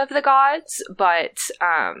return of the gods, but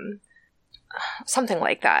something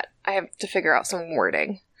like that. I have to figure out some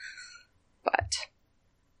wording, but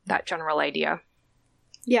that general idea.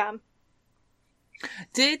 Yeah.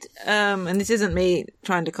 Did, and this isn't me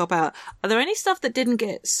trying to cop out, are there any stuff that didn't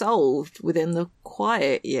get solved within the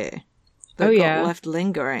quiet year? That got left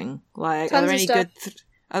lingering? Like, Tons are there of any stuff.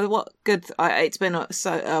 it's been a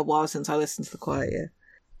while since I listened to the quiet year.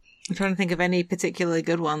 I'm trying to think of any particularly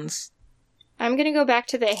good ones. I'm gonna go back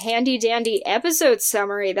to the handy-dandy episode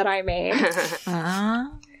summary that I made.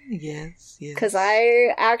 Yes. Because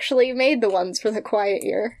I actually made the ones for the quiet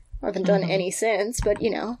year. I haven't done any since, but,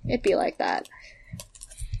 you know, it'd be like that.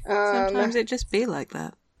 Sometimes it just be like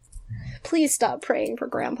that. Please stop praying for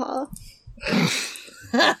Grandpa.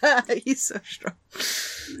 He's so strong.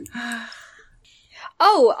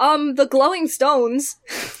 The glowing stones.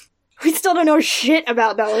 We still don't know shit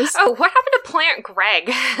about those. Oh, what happened to Plant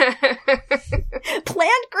Greg?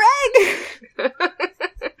 Plant Greg!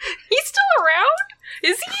 He's still around?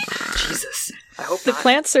 Is he? Jesus. I hope The not.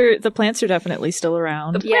 plants are definitely still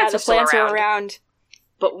around. The plants the are still plants around. are around.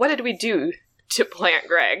 But what did we do to Plant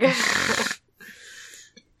Greg?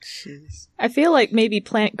 Jeez. I feel like maybe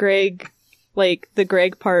Plant Greg, like the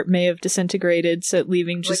Greg part may have disintegrated, so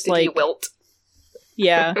leaving just Did he wilt?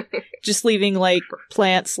 yeah, just leaving like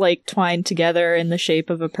plants like twined together in the shape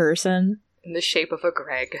of a person. In the shape of a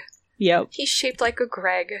Greg. Yep. He's shaped like a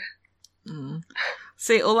Greg. Mm.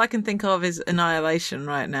 See, all I can think of is Annihilation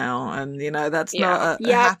right now, and, you know, that's not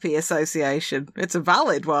a happy association. It's a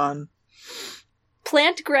valid one.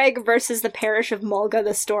 Plant Greg versus the parish of Mulga,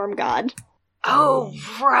 the storm god. Oh,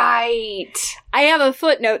 right. I have a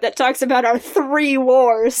footnote that talks about our 3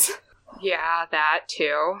 wars. Yeah, that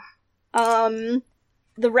too.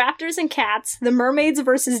 The raptors and cats, the mermaids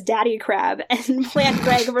versus Daddy Crab, and Plant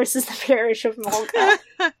Greg versus the parish of Mulga.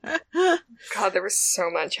 God, there was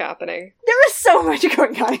so much happening. There was so much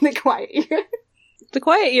going on in the quiet year. The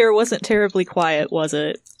quiet year wasn't terribly quiet, was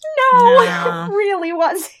it? No, No. it really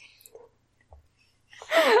wasn't.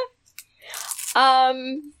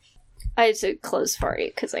 I had to close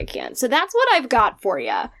Fari because I can't. So that's what I've got for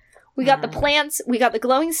you. We got the plants, we got the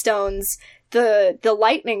glowing stones, the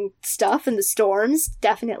lightning stuff and the storms,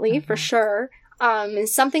 definitely, for sure. And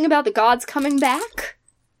something about the gods coming back?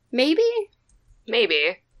 Maybe?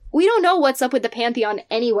 Maybe. We don't know what's up with the Pantheon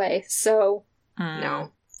anyway, so...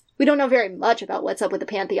 No. We don't know very much about what's up with the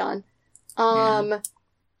Pantheon.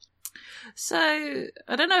 So,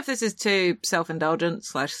 I don't know if this is too self-indulgent /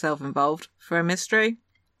 self-involved for a mystery,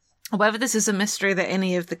 or whether this is a mystery that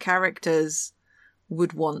any of the characters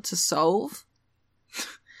would want to solve.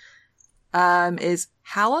 Is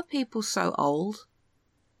how are people so old?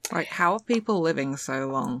 Like, how are people living so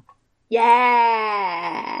long?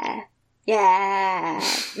 Yeah.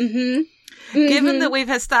 Given that we've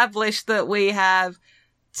established that we have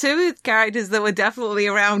 2 characters that were definitely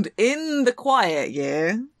around in the quiet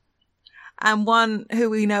year, and one who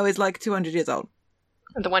we know is like 200 years old.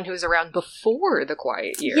 The one who was around before the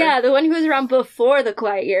quiet year. Yeah, the one who was around before the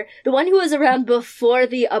quiet year. The one who was around before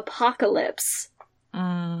the apocalypse.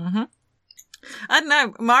 Mm-hmm. I don't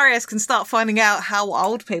know, Marius can start finding out how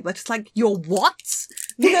old people are just like, you're what?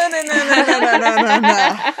 No.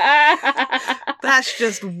 That's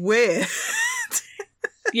just weird.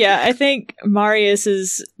 Yeah, I think Marius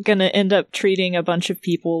is gonna end up treating a bunch of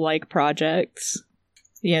people like projects.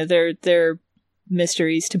 You know, they're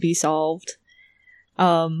mysteries to be solved.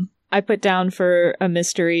 I put down for a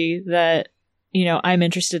mystery that, you know, I'm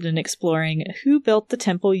interested in exploring. Who built the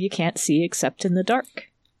temple you can't see except in the dark?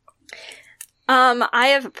 I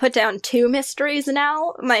have put down 2 mysteries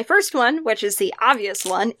now. My first one, which is the obvious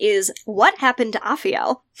one, is what happened to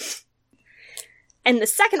Aphiel? And the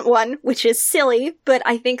second one, which is silly, but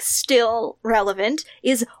I think still relevant,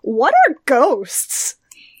 is what are ghosts?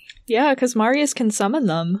 Yeah, because Marius can summon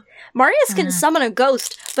them. Marius can summon a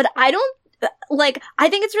ghost, but I don't, I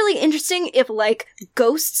think it's really interesting if,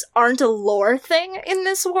 ghosts aren't a lore thing in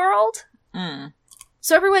this world.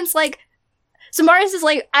 So everyone's like, so Marius is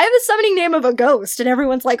like, I have a summoning name of a ghost, and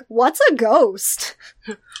everyone's like, what's a ghost?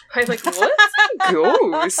 I'm like, what's a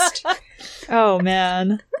ghost? Oh,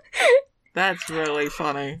 man. That's really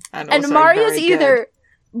funny. And And also Marius very either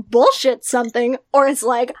bullshit something, or it's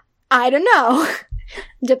like, I don't know.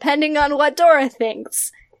 Depending on what Dora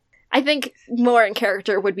thinks. I think more in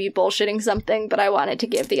character would be bullshitting something, but I wanted to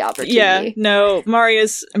give the opportunity. Yeah, no,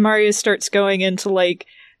 Marius starts going into, like,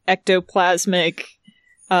 ectoplasmic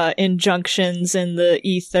injunctions in the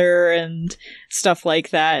ether and stuff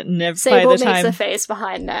like that. And Sable makes a face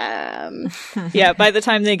behind them. Yeah, by the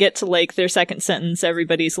time they get to, like, their second sentence,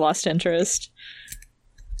 everybody's lost interest.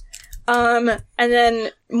 And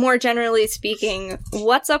then, more generally speaking,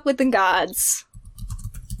 what's up with the gods?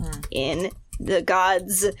 In the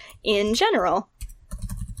gods in general.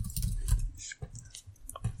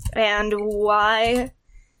 And why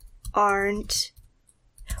are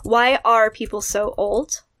people so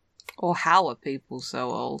old? Or how are people so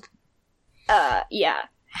old? Yeah.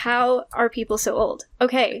 How are people so old?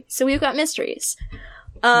 Okay, so we've got mysteries.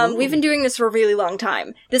 We've been doing this for a really long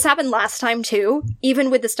time. This happened last time, too,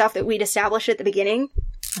 even with the stuff that we'd established at the beginning.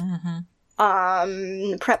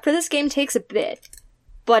 Prep for this game takes a bit,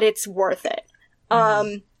 but it's worth it.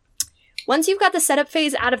 Once you've got the setup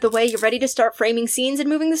phase out of the way, you're ready to start framing scenes and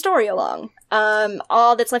moving the story along.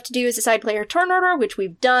 All that's left to do is decide player turn order, which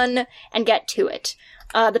we've done, and get to it.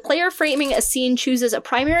 The player framing a scene chooses a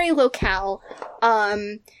primary locale.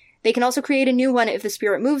 They can also create a new one if the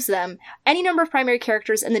spirit moves them, any number of primary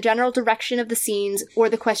characters, and the general direction of the scenes or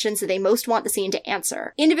the questions that they most want the scene to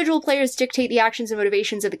answer. Individual players dictate the actions and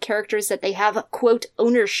motivations of the characters that they have, quote,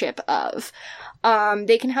 ownership of.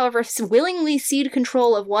 They can, however, willingly cede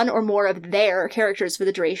control of one or more of their characters for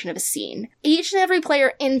the duration of a scene. Each and every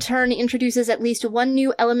player in turn introduces at least one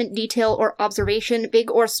new element, detail, or observation,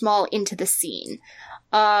 big or small, into the scene.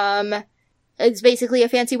 It's basically a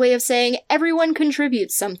fancy way of saying everyone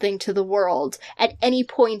contributes something to the world at any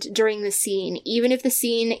point during the scene, even if the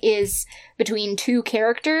scene is between two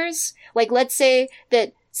characters. Like, let's say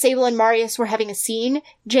that Sable and Marius were having a scene.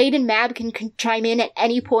 Jade and Mab can chime in at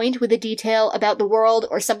any point with a detail about the world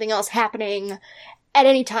or something else happening at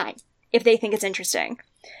any time, if they think it's interesting.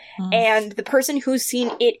 And the person whose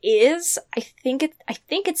scene it is, I think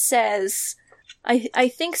it says... I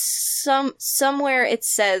think somewhere it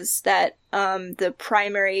says that the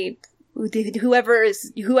primary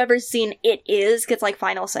whoever's seen it is gets like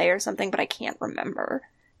final say or something, but I can't remember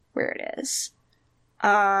where it is.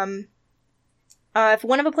 If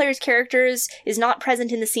one of a player's characters is not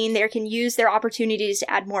present in the scene, they can use their opportunities to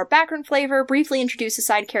add more background flavor, briefly introduce a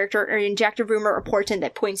side character, or inject a rumor or portent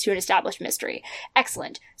that points to an established mystery.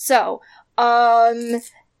 Excellent. So,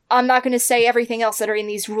 I'm not going to say everything else that are in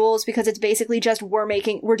these rules because it's basically just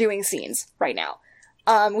we're doing scenes right now.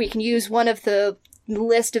 We can use one of the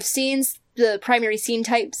list of scenes, the primary scene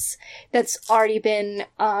types that's already been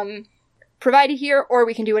provided here, or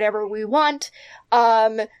we can do whatever we want.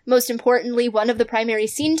 Most importantly, one of the primary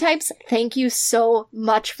scene types, thank you so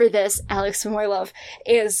much for this, Alex Samoylov,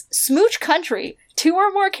 is Smooch Country. 2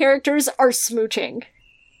 or more characters are smooching.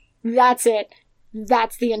 That's it.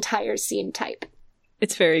 That's the entire scene type.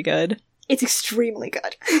 It's very good. It's extremely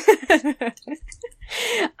good.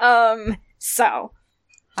 So.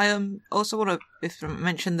 I also want to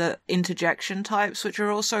mention the interjection types, which are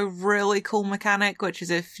also really cool mechanic, which is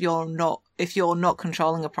if you're not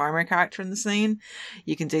controlling a primary character in the scene,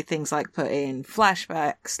 you can do things like put in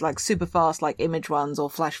flashbacks, like super fast, like image ones, or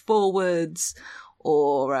flash forwards,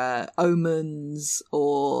 or omens,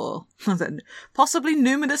 or possibly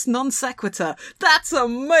numinous non sequitur. That's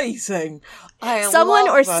amazing! Someone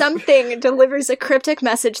or something delivers a cryptic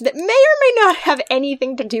message that may or may not have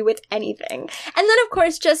anything to do with anything. And then, of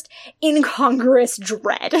course, just incongruous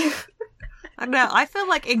dread. I know, I feel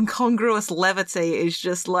like incongruous levity is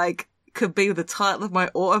just like, could be the title of my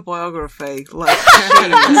autobiography. Like,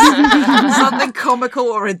 something comical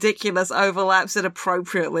or ridiculous overlaps it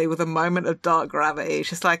appropriately with a moment of dark gravity. It's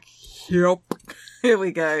just like, yup, here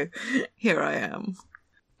we go. Here I am.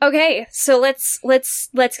 Okay, so let's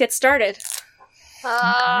get started.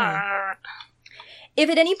 If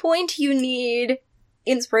at any point you need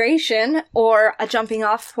inspiration or a jumping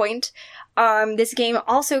off point, this game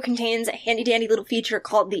also contains a handy dandy little feature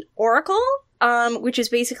called the Oracle. Which is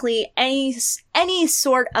basically any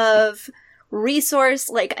sort of resource,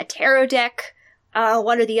 like a tarot deck,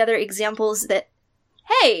 one or the other examples that,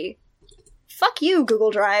 hey, fuck you,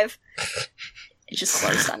 Google Drive. It just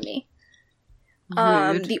closed on me.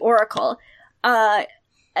 The Oracle. By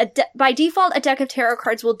default, a deck of tarot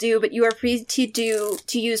cards will do, but you are free to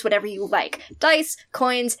use whatever you like. Dice,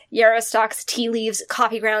 coins, yarrow stalks, tea leaves,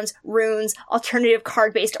 coffee grounds, runes, alternative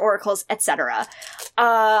card-based oracles, etc.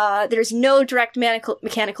 There's no direct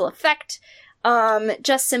mechanical effect,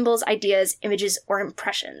 just symbols, ideas, images, or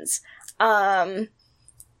impressions.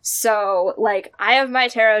 So, like, I have my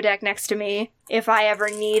tarot deck next to me. If I ever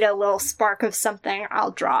need a little spark of something,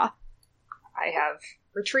 I'll draw. I have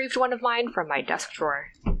retrieved one of mine from my desk drawer.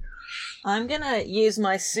 I'm gonna use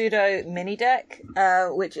my pseudo mini deck,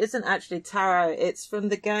 which isn't actually tarot. It's from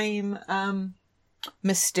the game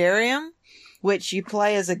Mysterium, which you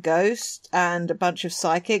play as a ghost and a bunch of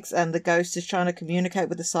psychics, and the ghost is trying to communicate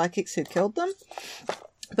with the psychics who killed them.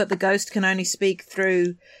 But the ghost can only speak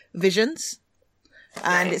through visions.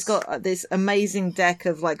 And It's got this amazing deck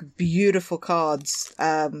of, like, beautiful cards,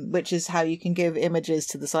 which is how you can give images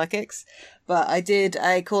to the psychics. But I did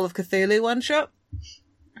a Call of Cthulhu one-shot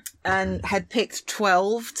and had picked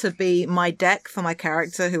 12 to be my deck for my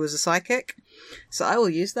character who was a psychic. So I will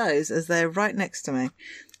use those as they're right next to me.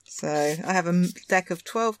 So I have a deck of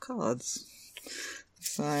 12 cards.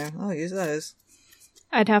 So I'll use those.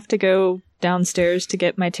 I'd have to go downstairs to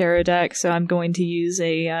get my tarot deck, so I'm going to use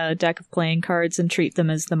a deck of playing cards and treat them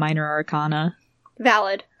as the minor arcana.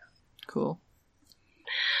 Valid. Cool.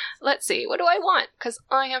 Let's see, what do I want? Because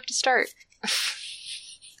I have to start.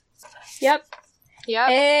 Yep. Yep.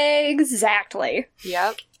 Exactly.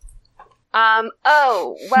 Yep.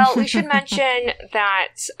 We should mention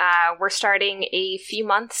that we're starting a few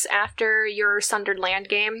months after your Sundered Land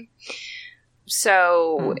game.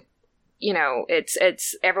 So, you know, it's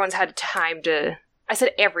everyone's had time to... I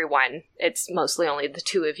said everyone. It's mostly only the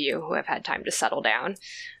two of you who have had time to settle down.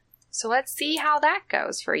 So let's see how that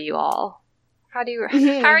goes for you all. How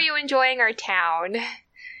are you enjoying our town?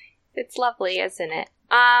 It's lovely, isn't it?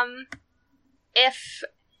 If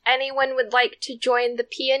anyone would like to join the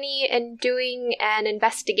Peony in doing an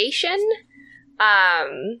investigation,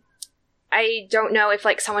 I don't know if,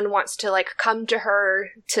 like, someone wants to, like, come to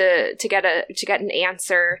her to get an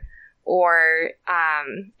answer, or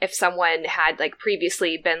if someone had, like,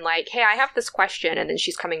 previously been like, hey, I have this question, and then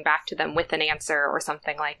she's coming back to them with an answer or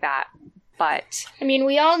something like that. But I mean,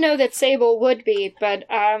 we all know that Sable would be, but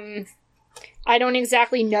I don't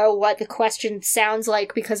exactly know what the question sounds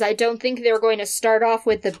like, because I don't think they're going to start off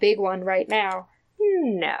with the big one right now.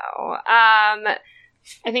 No. I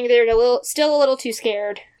think they're still a little too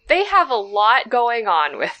scared. They have a lot going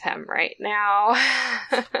on with them right now.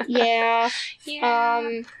 Yeah.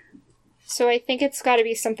 Yeah. So I think it's got to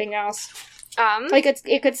be something else. Like,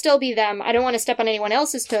 it could still be them. I don't want to step on anyone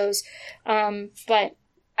else's toes. But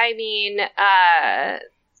I mean,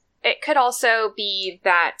 it could also be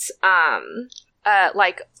that,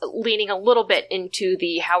 like, leaning a little bit into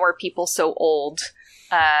the how are people so old,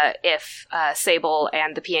 if Sable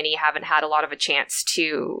and the Peony haven't had a lot of a chance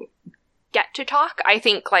to get to talk. I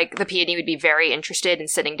think, like, the Peony would be very interested in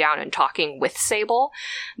sitting down and talking with Sable,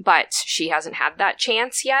 but she hasn't had that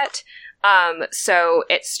chance yet. So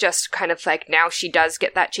it's just kind of like, now she does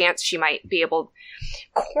get that chance, she might be able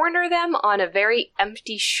corner them on a very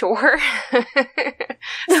empty shore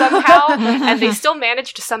somehow, and they still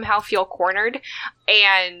manage to somehow feel cornered,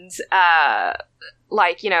 and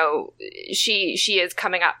like, you know, she is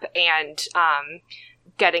coming up and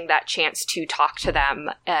getting that chance to talk to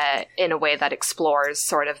them in a way that explores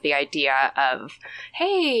sort of the idea of,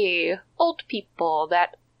 hey, old people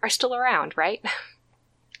that are still around, right?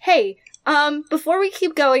 Hey, before we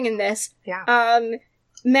keep going in this,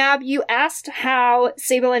 Mab, you asked how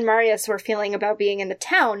Sable and Marius were feeling about being in the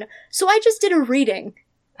town, so I just did a reading.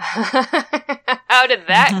 How did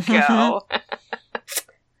that go?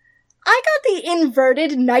 I got the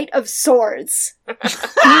inverted Knight of Swords.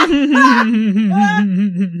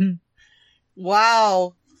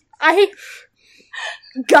 Wow.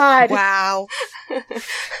 God. Wow. So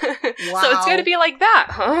it's going to be like that,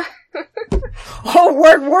 huh? Oh,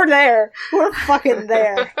 we're there. We're fucking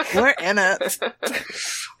there. We're in it.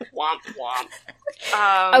 Womp womp.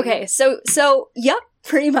 Okay, so yep,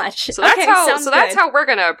 pretty much. So that's okay, that's how we're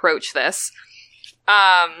gonna approach this.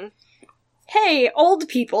 Hey, old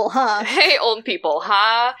people, huh? Hey, old people,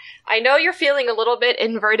 huh? I know you're feeling a little bit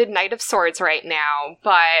inverted Knight of Swords right now,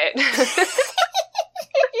 but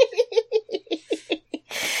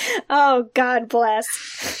oh, God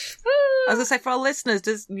bless. I was going to say, for our listeners,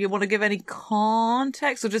 does you want to give any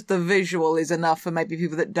context, or just the visual is enough for maybe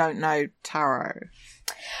people that don't know tarot?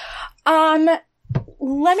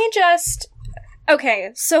 Let me just...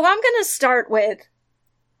 Okay, so I'm gonna start with...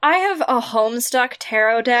 I have a Homestuck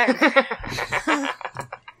tarot deck.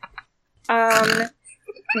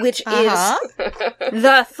 Which is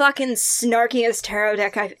the fucking snarkiest tarot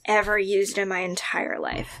deck I've ever used in my entire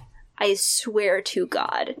life. I swear to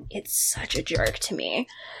God, it's such a jerk to me.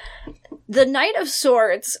 The Knight of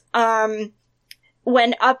Swords,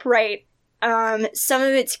 when upright, Some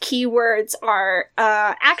of its keywords are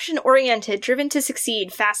action-oriented, driven to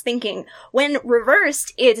succeed, fast-thinking. When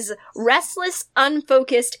reversed, it is restless,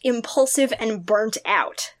 unfocused, impulsive, and burnt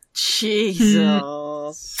out.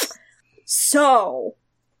 Jesus. So,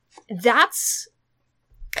 that's...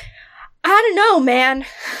 I don't know, man.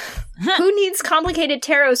 Who needs complicated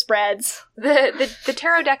tarot spreads? The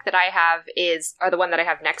tarot deck that I have or the one that I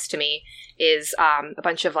have next to me, is a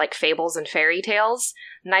bunch of, like, fables and fairy tales.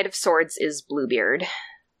 Knight of Swords is Bluebeard.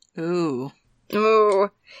 Ooh.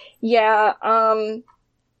 Ooh. Yeah,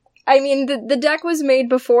 I mean, the deck was made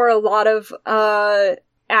before a lot of,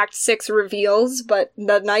 Act 6 reveals, but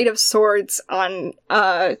the Knight of Swords on,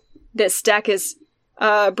 this deck is,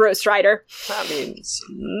 Bro Strider. That means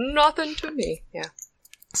nothing to me. Yeah.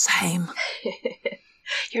 Same.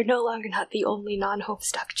 You're no longer not the only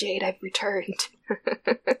non-Homestuck Jade I've returned.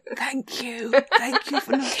 Thank you. Thank you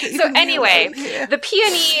for not keeping So me anyway, alone here.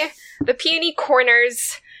 the peony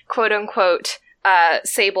corners, quote unquote,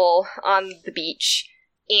 Sable on the beach,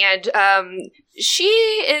 and she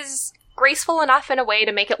is graceful enough in a way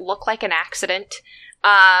to make it look like an accident.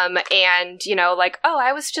 And, you know, like, oh,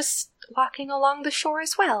 I was just walking along the shore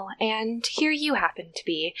as well, and here you happen to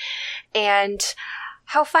be. And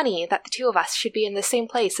how funny that the two of us should be in the same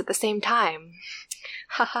place at the same time.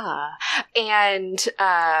 Haha. And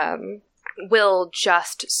will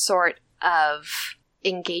just sort of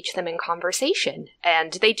engage them in conversation.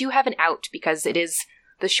 And they do have an out because it is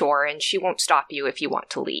the shore and she won't stop you if you want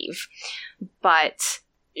to leave. But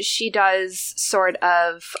she does sort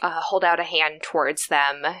of hold out a hand towards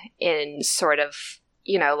them in sort of,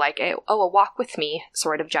 you know, like a walk with me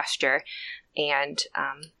sort of gesture. And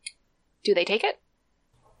do they take it?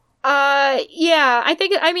 Yeah,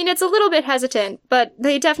 I mean, it's a little bit hesitant, but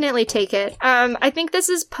they definitely take it. I think this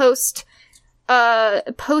is post-morning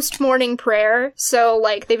prayer, so,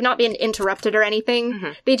 like, they've not been interrupted or anything.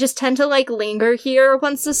 Mm-hmm. They just tend to, like, linger here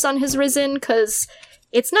once the sun has risen, because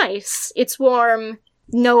it's nice, it's warm,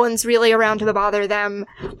 no one's really around to bother them.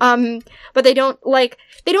 But they don't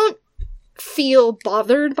feel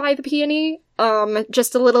bothered by the peony,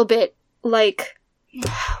 just a little bit, like,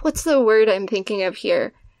 what's the word I'm thinking of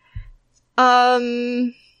here?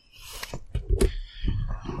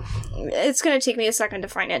 It's gonna take me a second to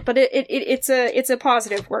find it, but it's a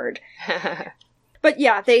positive word. But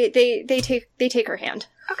yeah, they take her hand.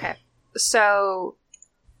 Okay. So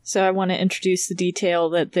I want to introduce the detail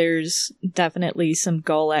that there's definitely some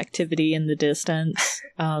gull activity in the distance.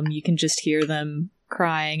 You can just hear them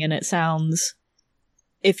crying, and it sounds,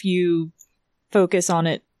 if you focus on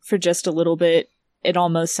it for just a little bit, it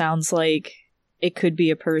almost sounds like it could be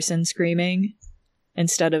a person screaming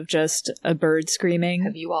instead of just a bird screaming.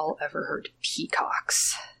 Have you all ever heard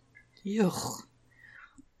peacocks? Yuck.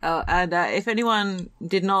 Oh, and if anyone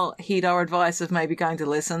did not heed our advice of maybe going to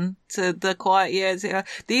listen to the quiet years,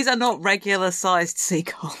 these are not regular-sized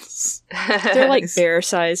seagulls. They're like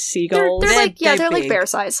bear-sized seagulls. They're like big. bear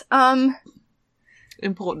size.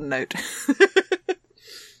 Important note.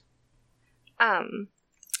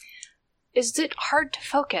 Is it hard to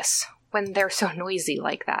focus when they're so noisy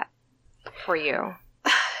like that for you?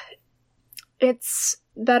 It's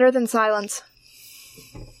better than silence.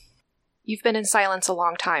 You've been in silence a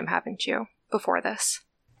long time, haven't you, before this?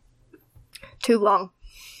 Too long.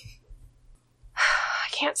 I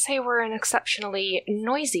can't say we're an exceptionally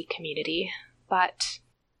noisy community, but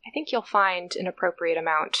I think you'll find an appropriate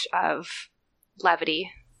amount of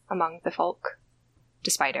levity among the folk,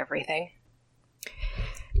 despite everything.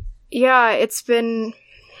 Yeah, it's been...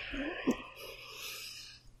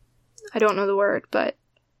 I don't know the word, but...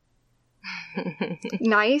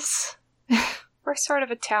 nice? We're sort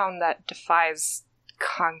of a town that defies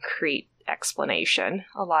concrete explanation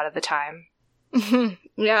a lot of the time.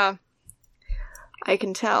 Yeah. I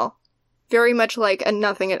can tell. Very much like and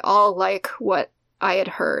nothing at all like what I had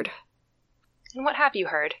heard. And what have you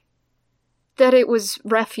heard? That it was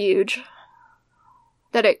refuge.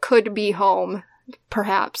 That it could be home,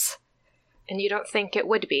 perhaps. And you don't think it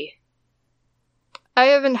would be? I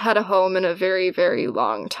haven't had a home in a very, very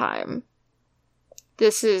long time.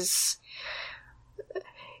 This is...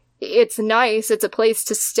 It's nice, it's a place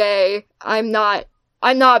to stay. I'm not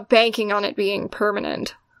banking on it being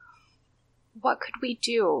permanent. What could we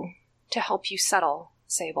do to help you settle,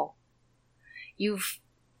 Sable? You've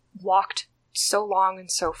walked so long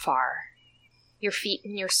and so far. Your feet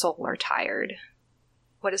and your soul are tired.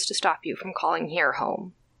 What is to stop you from calling here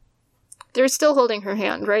home? They're still holding her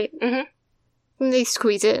hand, right? Mm-hmm. And they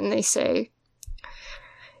squeeze it and they say,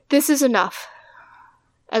 "This is enough.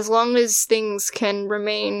 As long as things can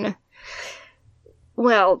remain,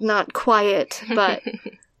 well, not quiet, but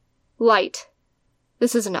Light.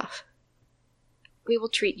 This is enough. We will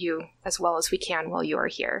treat you as well as we can while you are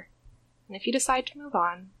here. And if you decide to move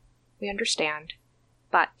on, we understand.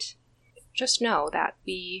 But just know that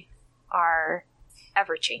we are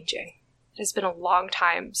ever-changing. It has been a long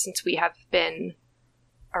time since we have been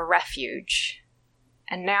a refuge.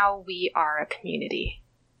 And now we are a community.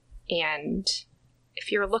 And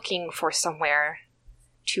if you're looking for somewhere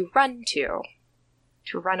to run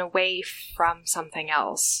away from something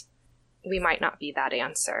else, we might not be that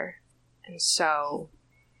answer. And so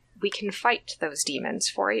we can fight those demons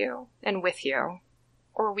for you and with you,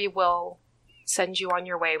 or we will send you on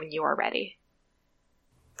your way when you are ready.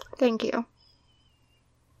 Thank you.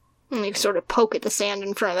 And they sort of poke at the sand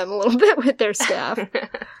in front of them a little bit with their staff.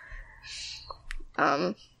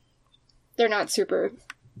 They're not super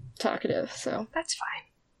talkative, so... That's fine.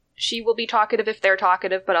 She will be talkative if they're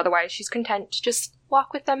talkative, but otherwise she's content to just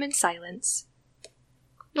walk with them in silence.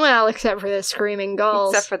 Well, except for the screaming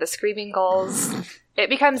gulls. Except for the screaming gulls. It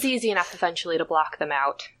becomes easy enough eventually to block them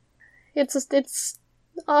out. It's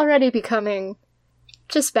already becoming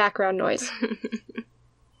just background noise.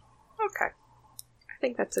 Okay. I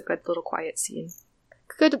think that's a good little quiet scene.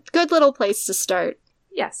 Good little place to start.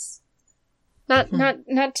 Yes.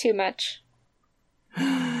 Not too much.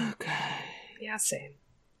 Okay. Yeah, same.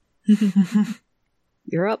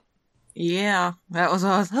 You're up. Yeah, that was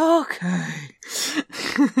awesome. Okay.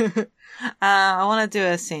 I want to do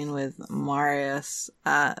a scene with Marius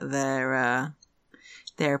at their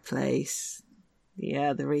place.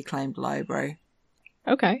 Yeah, the reclaimed library.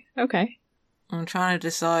 Okay. I'm trying to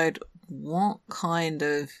decide what kind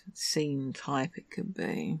of scene type it could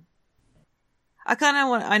be.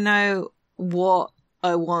 I know what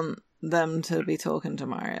I want them to be talking to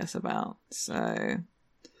Marius about, so I'm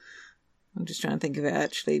just trying to think if it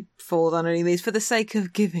actually falls under any of these for the sake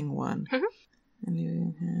of giving one.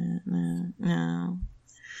 No.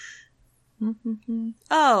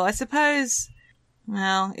 Oh, I suppose,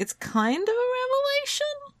 well, it's kind of a revelation,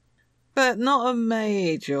 but not a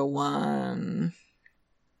major one.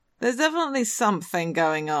 There's definitely something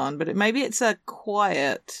going on, but maybe it's a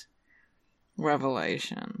quiet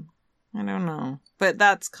revelation. I don't know. But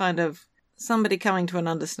that's kind of somebody coming to an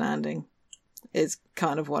understanding is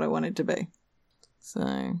kind of what I want it to be.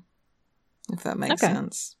 So, if that makes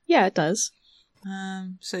sense. Yeah, it does.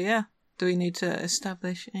 So yeah. Do we need to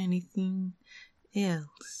establish anything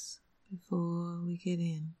else before we get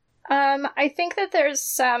in? I think that there's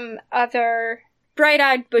some other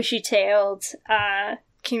bright-eyed, bushy-tailed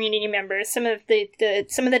community members, some of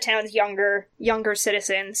the town's younger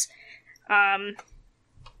citizens,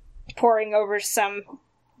 poring over some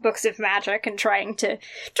books of magic and trying to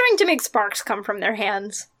make sparks come from their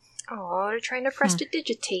hands. Oh, they're trying to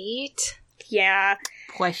prestidigitate. Yeah.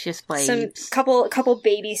 Precious babes. Some couple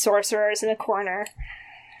baby sorcerers in the corner.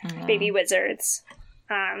 Baby wizards.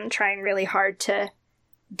 Trying really hard to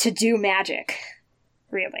do magic.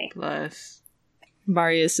 Really. Bless.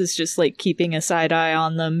 Marius is just like keeping a side eye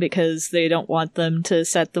on them because they don't want them to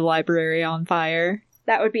set the library on fire.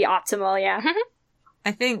 That would be optimal, yeah.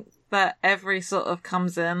 I think that every sort of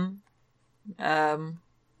comes in,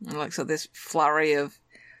 like so this flurry of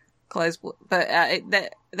clothes, but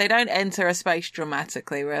they don't enter a space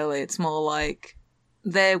dramatically. Really, it's more like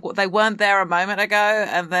they weren't there a moment ago,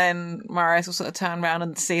 and then Marius will sort of turn around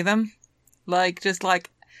and see them, just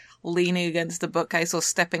leaning against the bookcase or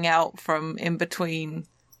stepping out from in between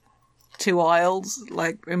two aisles,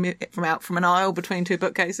 from an aisle between two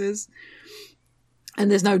bookcases, and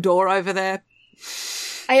there's no door over there.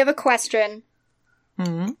 I have a question.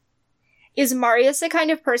 Mm-hmm. Is Marius the kind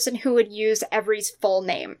of person who would use Every's full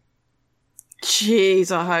name?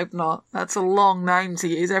 Jeez, I hope not. That's a long name to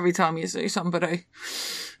use every time you see somebody.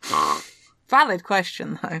 Valid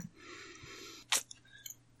question, though.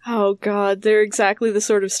 Oh god, they're exactly the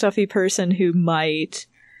sort of stuffy person who might.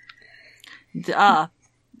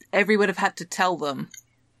 Every would have had to tell them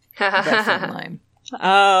their full name.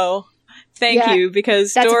 Oh. Thank you,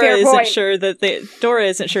 because Dora isn't sure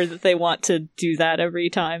that they want to do that every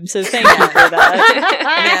time. So thank you for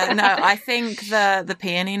that. Yeah, no, I think the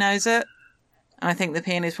peony knows it. And I think the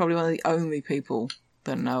peony is probably one of the only people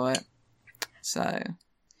that know it. So,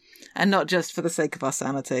 and not just for the sake of our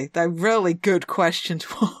sanity. They're really good question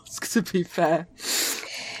to ask, to be fair.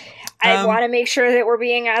 I want to make sure that we're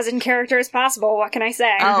being as in character as possible. What can I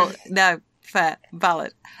say? Oh, no, fair,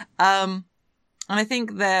 valid. And I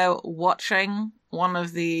think they're watching one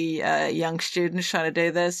of the young students trying to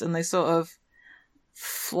do this, and they sort of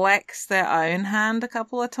flex their own hand a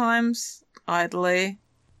couple of times, idly.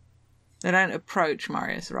 They don't approach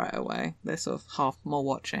Marius right away. They're sort of half more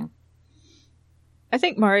watching. I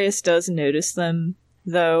think Marius does notice them,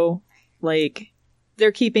 though. Like,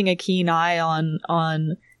 they're keeping a keen eye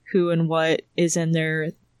on who and what is in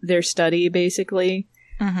their study, basically.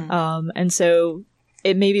 Mm-hmm. And so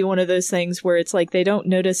it may be one of those things where it's like they don't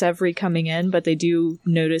notice every coming in, but they do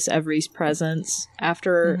notice every's presence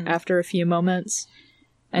after a few moments.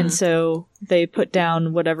 And so they put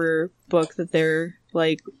down whatever book that they're,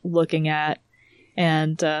 like, looking at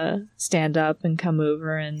and stand up and come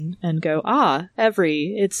over and go,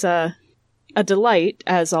 Every, it's a delight,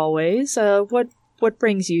 as always. What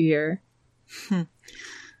brings you here?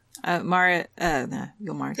 Marius, no,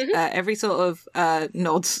 you're Marius. Every sort of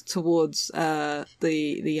nods towards the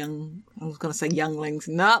young, I was going to say younglings,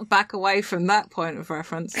 not back away from that point of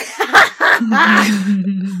reference.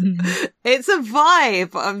 It's a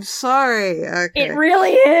vibe, I'm sorry. Okay. It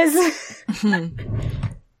really is.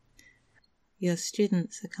 Your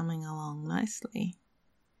students are coming along nicely.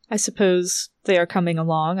 I suppose they are coming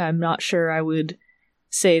along. I'm not sure I would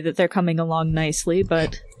say that they're coming along nicely,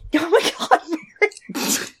 but... Oh my god,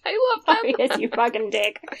 I love them. Marius, you fucking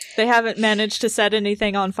dick. They haven't managed to set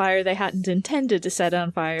anything on fire they hadn't intended to set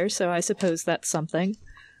on fire, so I suppose that's something.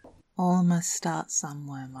 All must start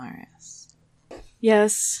somewhere, Marius.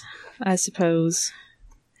 Yes, I suppose.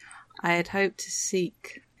 I had hoped to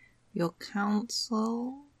seek your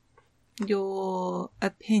counsel, your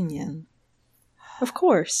opinion. Of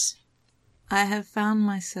course. I have found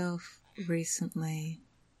myself recently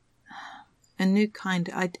a new kind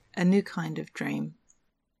of dream.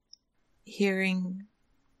 Hearing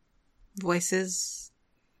voices,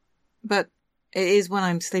 but it is when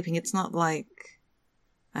I'm sleeping. It's not like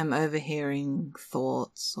I'm overhearing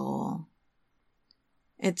thoughts or...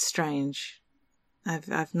 It's strange.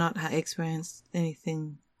 I've not experienced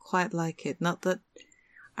anything quite like it. Not that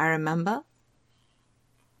I remember,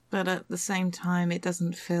 but at the same time, it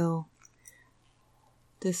doesn't feel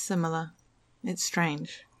dissimilar. It's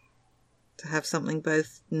strange to have something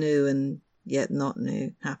both new and yet not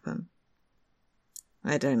new happen.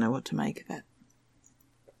 I don't know what to make of it.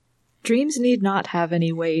 Dreams need not have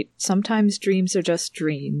any weight. Sometimes dreams are just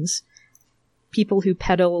dreams. People who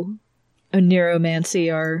peddle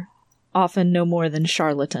neuromancy are often no more than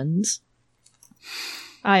charlatans.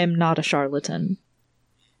 I am not a charlatan.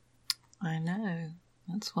 I know.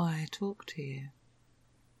 That's why I talk to you.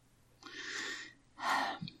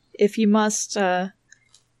 If you must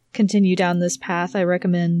continue down this path, I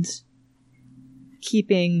recommend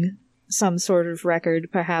keeping some sort of record,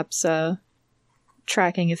 perhaps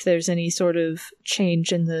tracking if there's any sort of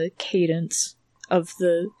change in the cadence of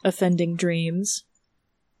the offending dreams.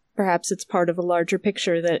 Perhaps it's part of a larger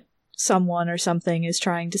picture that someone or something is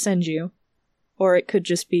trying to send you. Or it could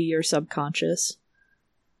just be your subconscious.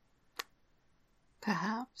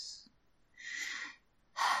 Perhaps.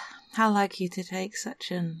 How like you to take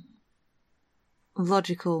such an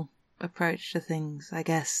logical approach to things. I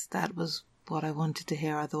guess that was what I wanted to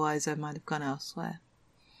hear, otherwise I might have gone elsewhere.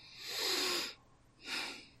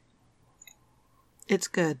 It's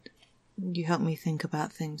good. You help me think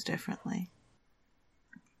about things differently.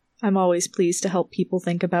 I'm always pleased to help people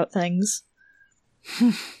think about things.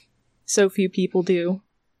 So few people do.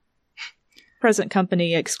 Present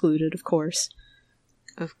company excluded, of course.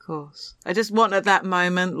 Of course. I just want at that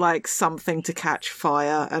moment, like, something to catch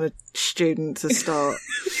fire and a student to start.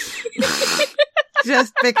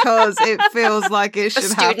 Just because it feels like it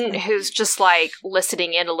should happen. A student who's just, like,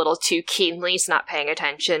 listening in a little too keenly, is not paying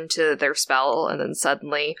attention to their spell, and then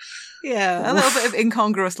suddenly... Yeah, a little bit of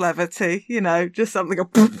incongruous levity, you know, just something a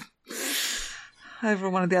poof, over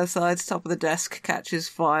on one of the other sides, top of the desk, catches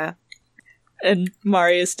fire. And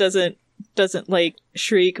Marius doesn't like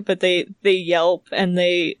shriek, but they yelp and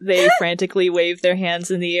they frantically wave their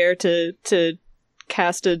hands in the air to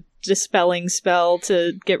cast a dispelling spell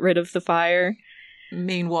to get rid of the fire.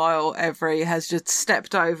 Meanwhile, Every has just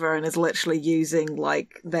stepped over and is literally using,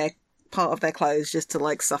 like, their part of their clothes just to,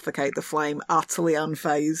 like, suffocate the flame, utterly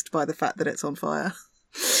unfazed by the fact that it's on fire.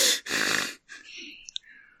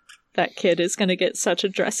 That kid is gonna get such a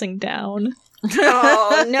dressing down.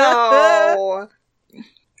 Oh, no!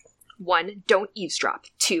 1, don't eavesdrop.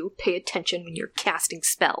 2, pay attention when you're casting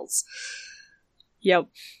spells. Yep.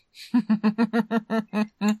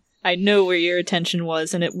 I know where your attention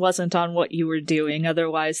was, and it wasn't on what you were doing,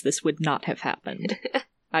 otherwise this would not have happened.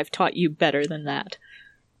 I've taught you better than that.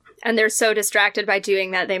 And they're so distracted by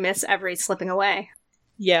doing that, they miss Every slipping away.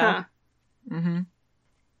 Yeah. Huh. Mm-hmm.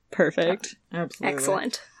 Perfect. Absolutely.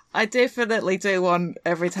 Excellent. I definitely do want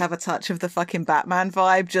Every to have a touch of the fucking Batman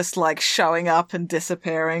vibe, just, like, showing up and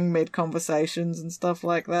disappearing mid-conversations and stuff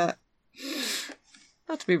like that.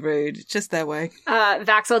 Not to be rude, it's just their way.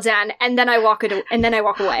 Vaxel Dan, and then I walk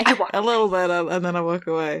away. A little bit, and then I walk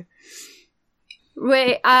away.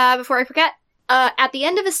 Wait, before I forget, at the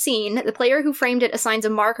end of a scene, the player who framed it assigns a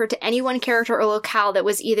marker to any one character or locale that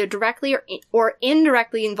was either directly or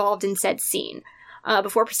indirectly involved in said scene.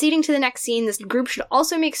 Before proceeding to the next scene, this group should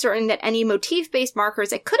also make certain that any motif-based markers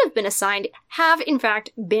that could have been assigned have, in fact,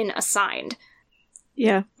 been assigned.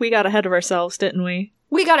 Yeah, we got ahead of ourselves, didn't we?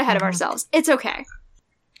 We got ahead of ourselves. It's okay.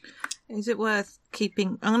 Is it worth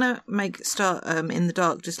keeping... I'm gonna start in the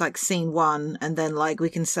dark, just like scene 1, and then like we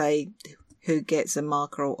can say who gets a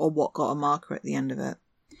marker or what got a marker at the end of it.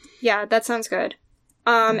 Yeah, that sounds good.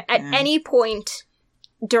 At any point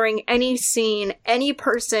during any scene, any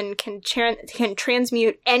person can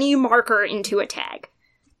transmute any marker into a tag.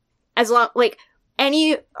 As long, like,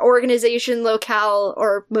 any organization, locale,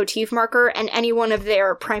 or motif marker, and any one of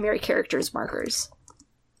their primary characters' markers.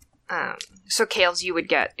 So, Kales, you would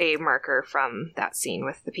get a marker from that scene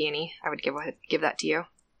with the peony. I would give that to you.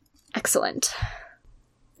 Excellent.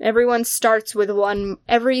 Every character starts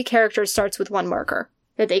with one marker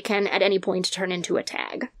that they can at any point turn into a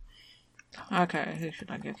tag. Okay, who should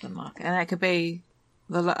I give the marker? And it could be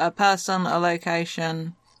a person, a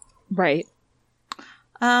location. Right.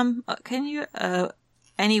 Can you,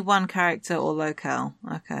 any one character or locale?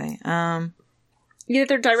 Okay,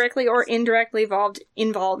 Either directly or indirectly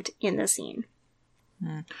involved in the scene.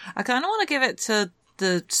 I kind of want to give it to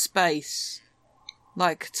the space,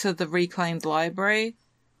 like to the reclaimed library.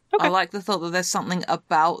 Okay. I like the thought that there's something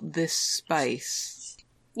about this space.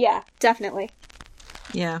 Yeah, definitely.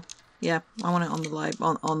 Yeah, I want it on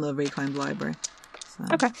the on the reclaimed library. So.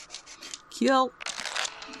 Okay. Cool.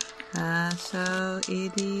 So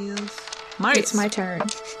it is Marius. It's my turn.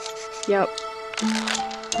 Yep.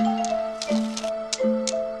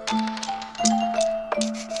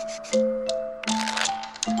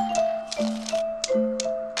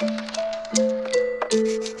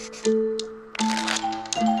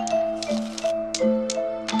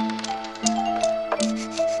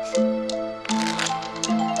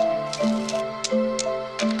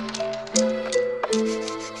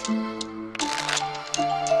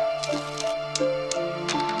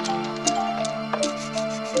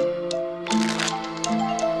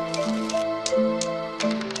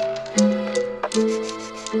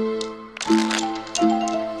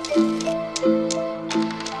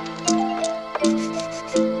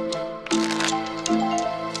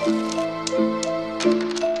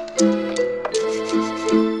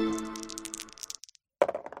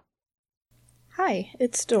 Hi,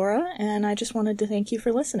 it's Dora, and I just wanted to thank you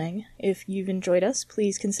for listening. If you've enjoyed us,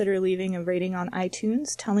 please consider leaving a rating on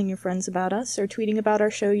iTunes, telling your friends about us, or tweeting about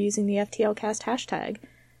our show using the FTLcast hashtag.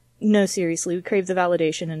 No, seriously, we crave the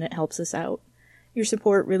validation and it helps us out. Your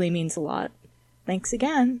support really means a lot. Thanks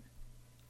again!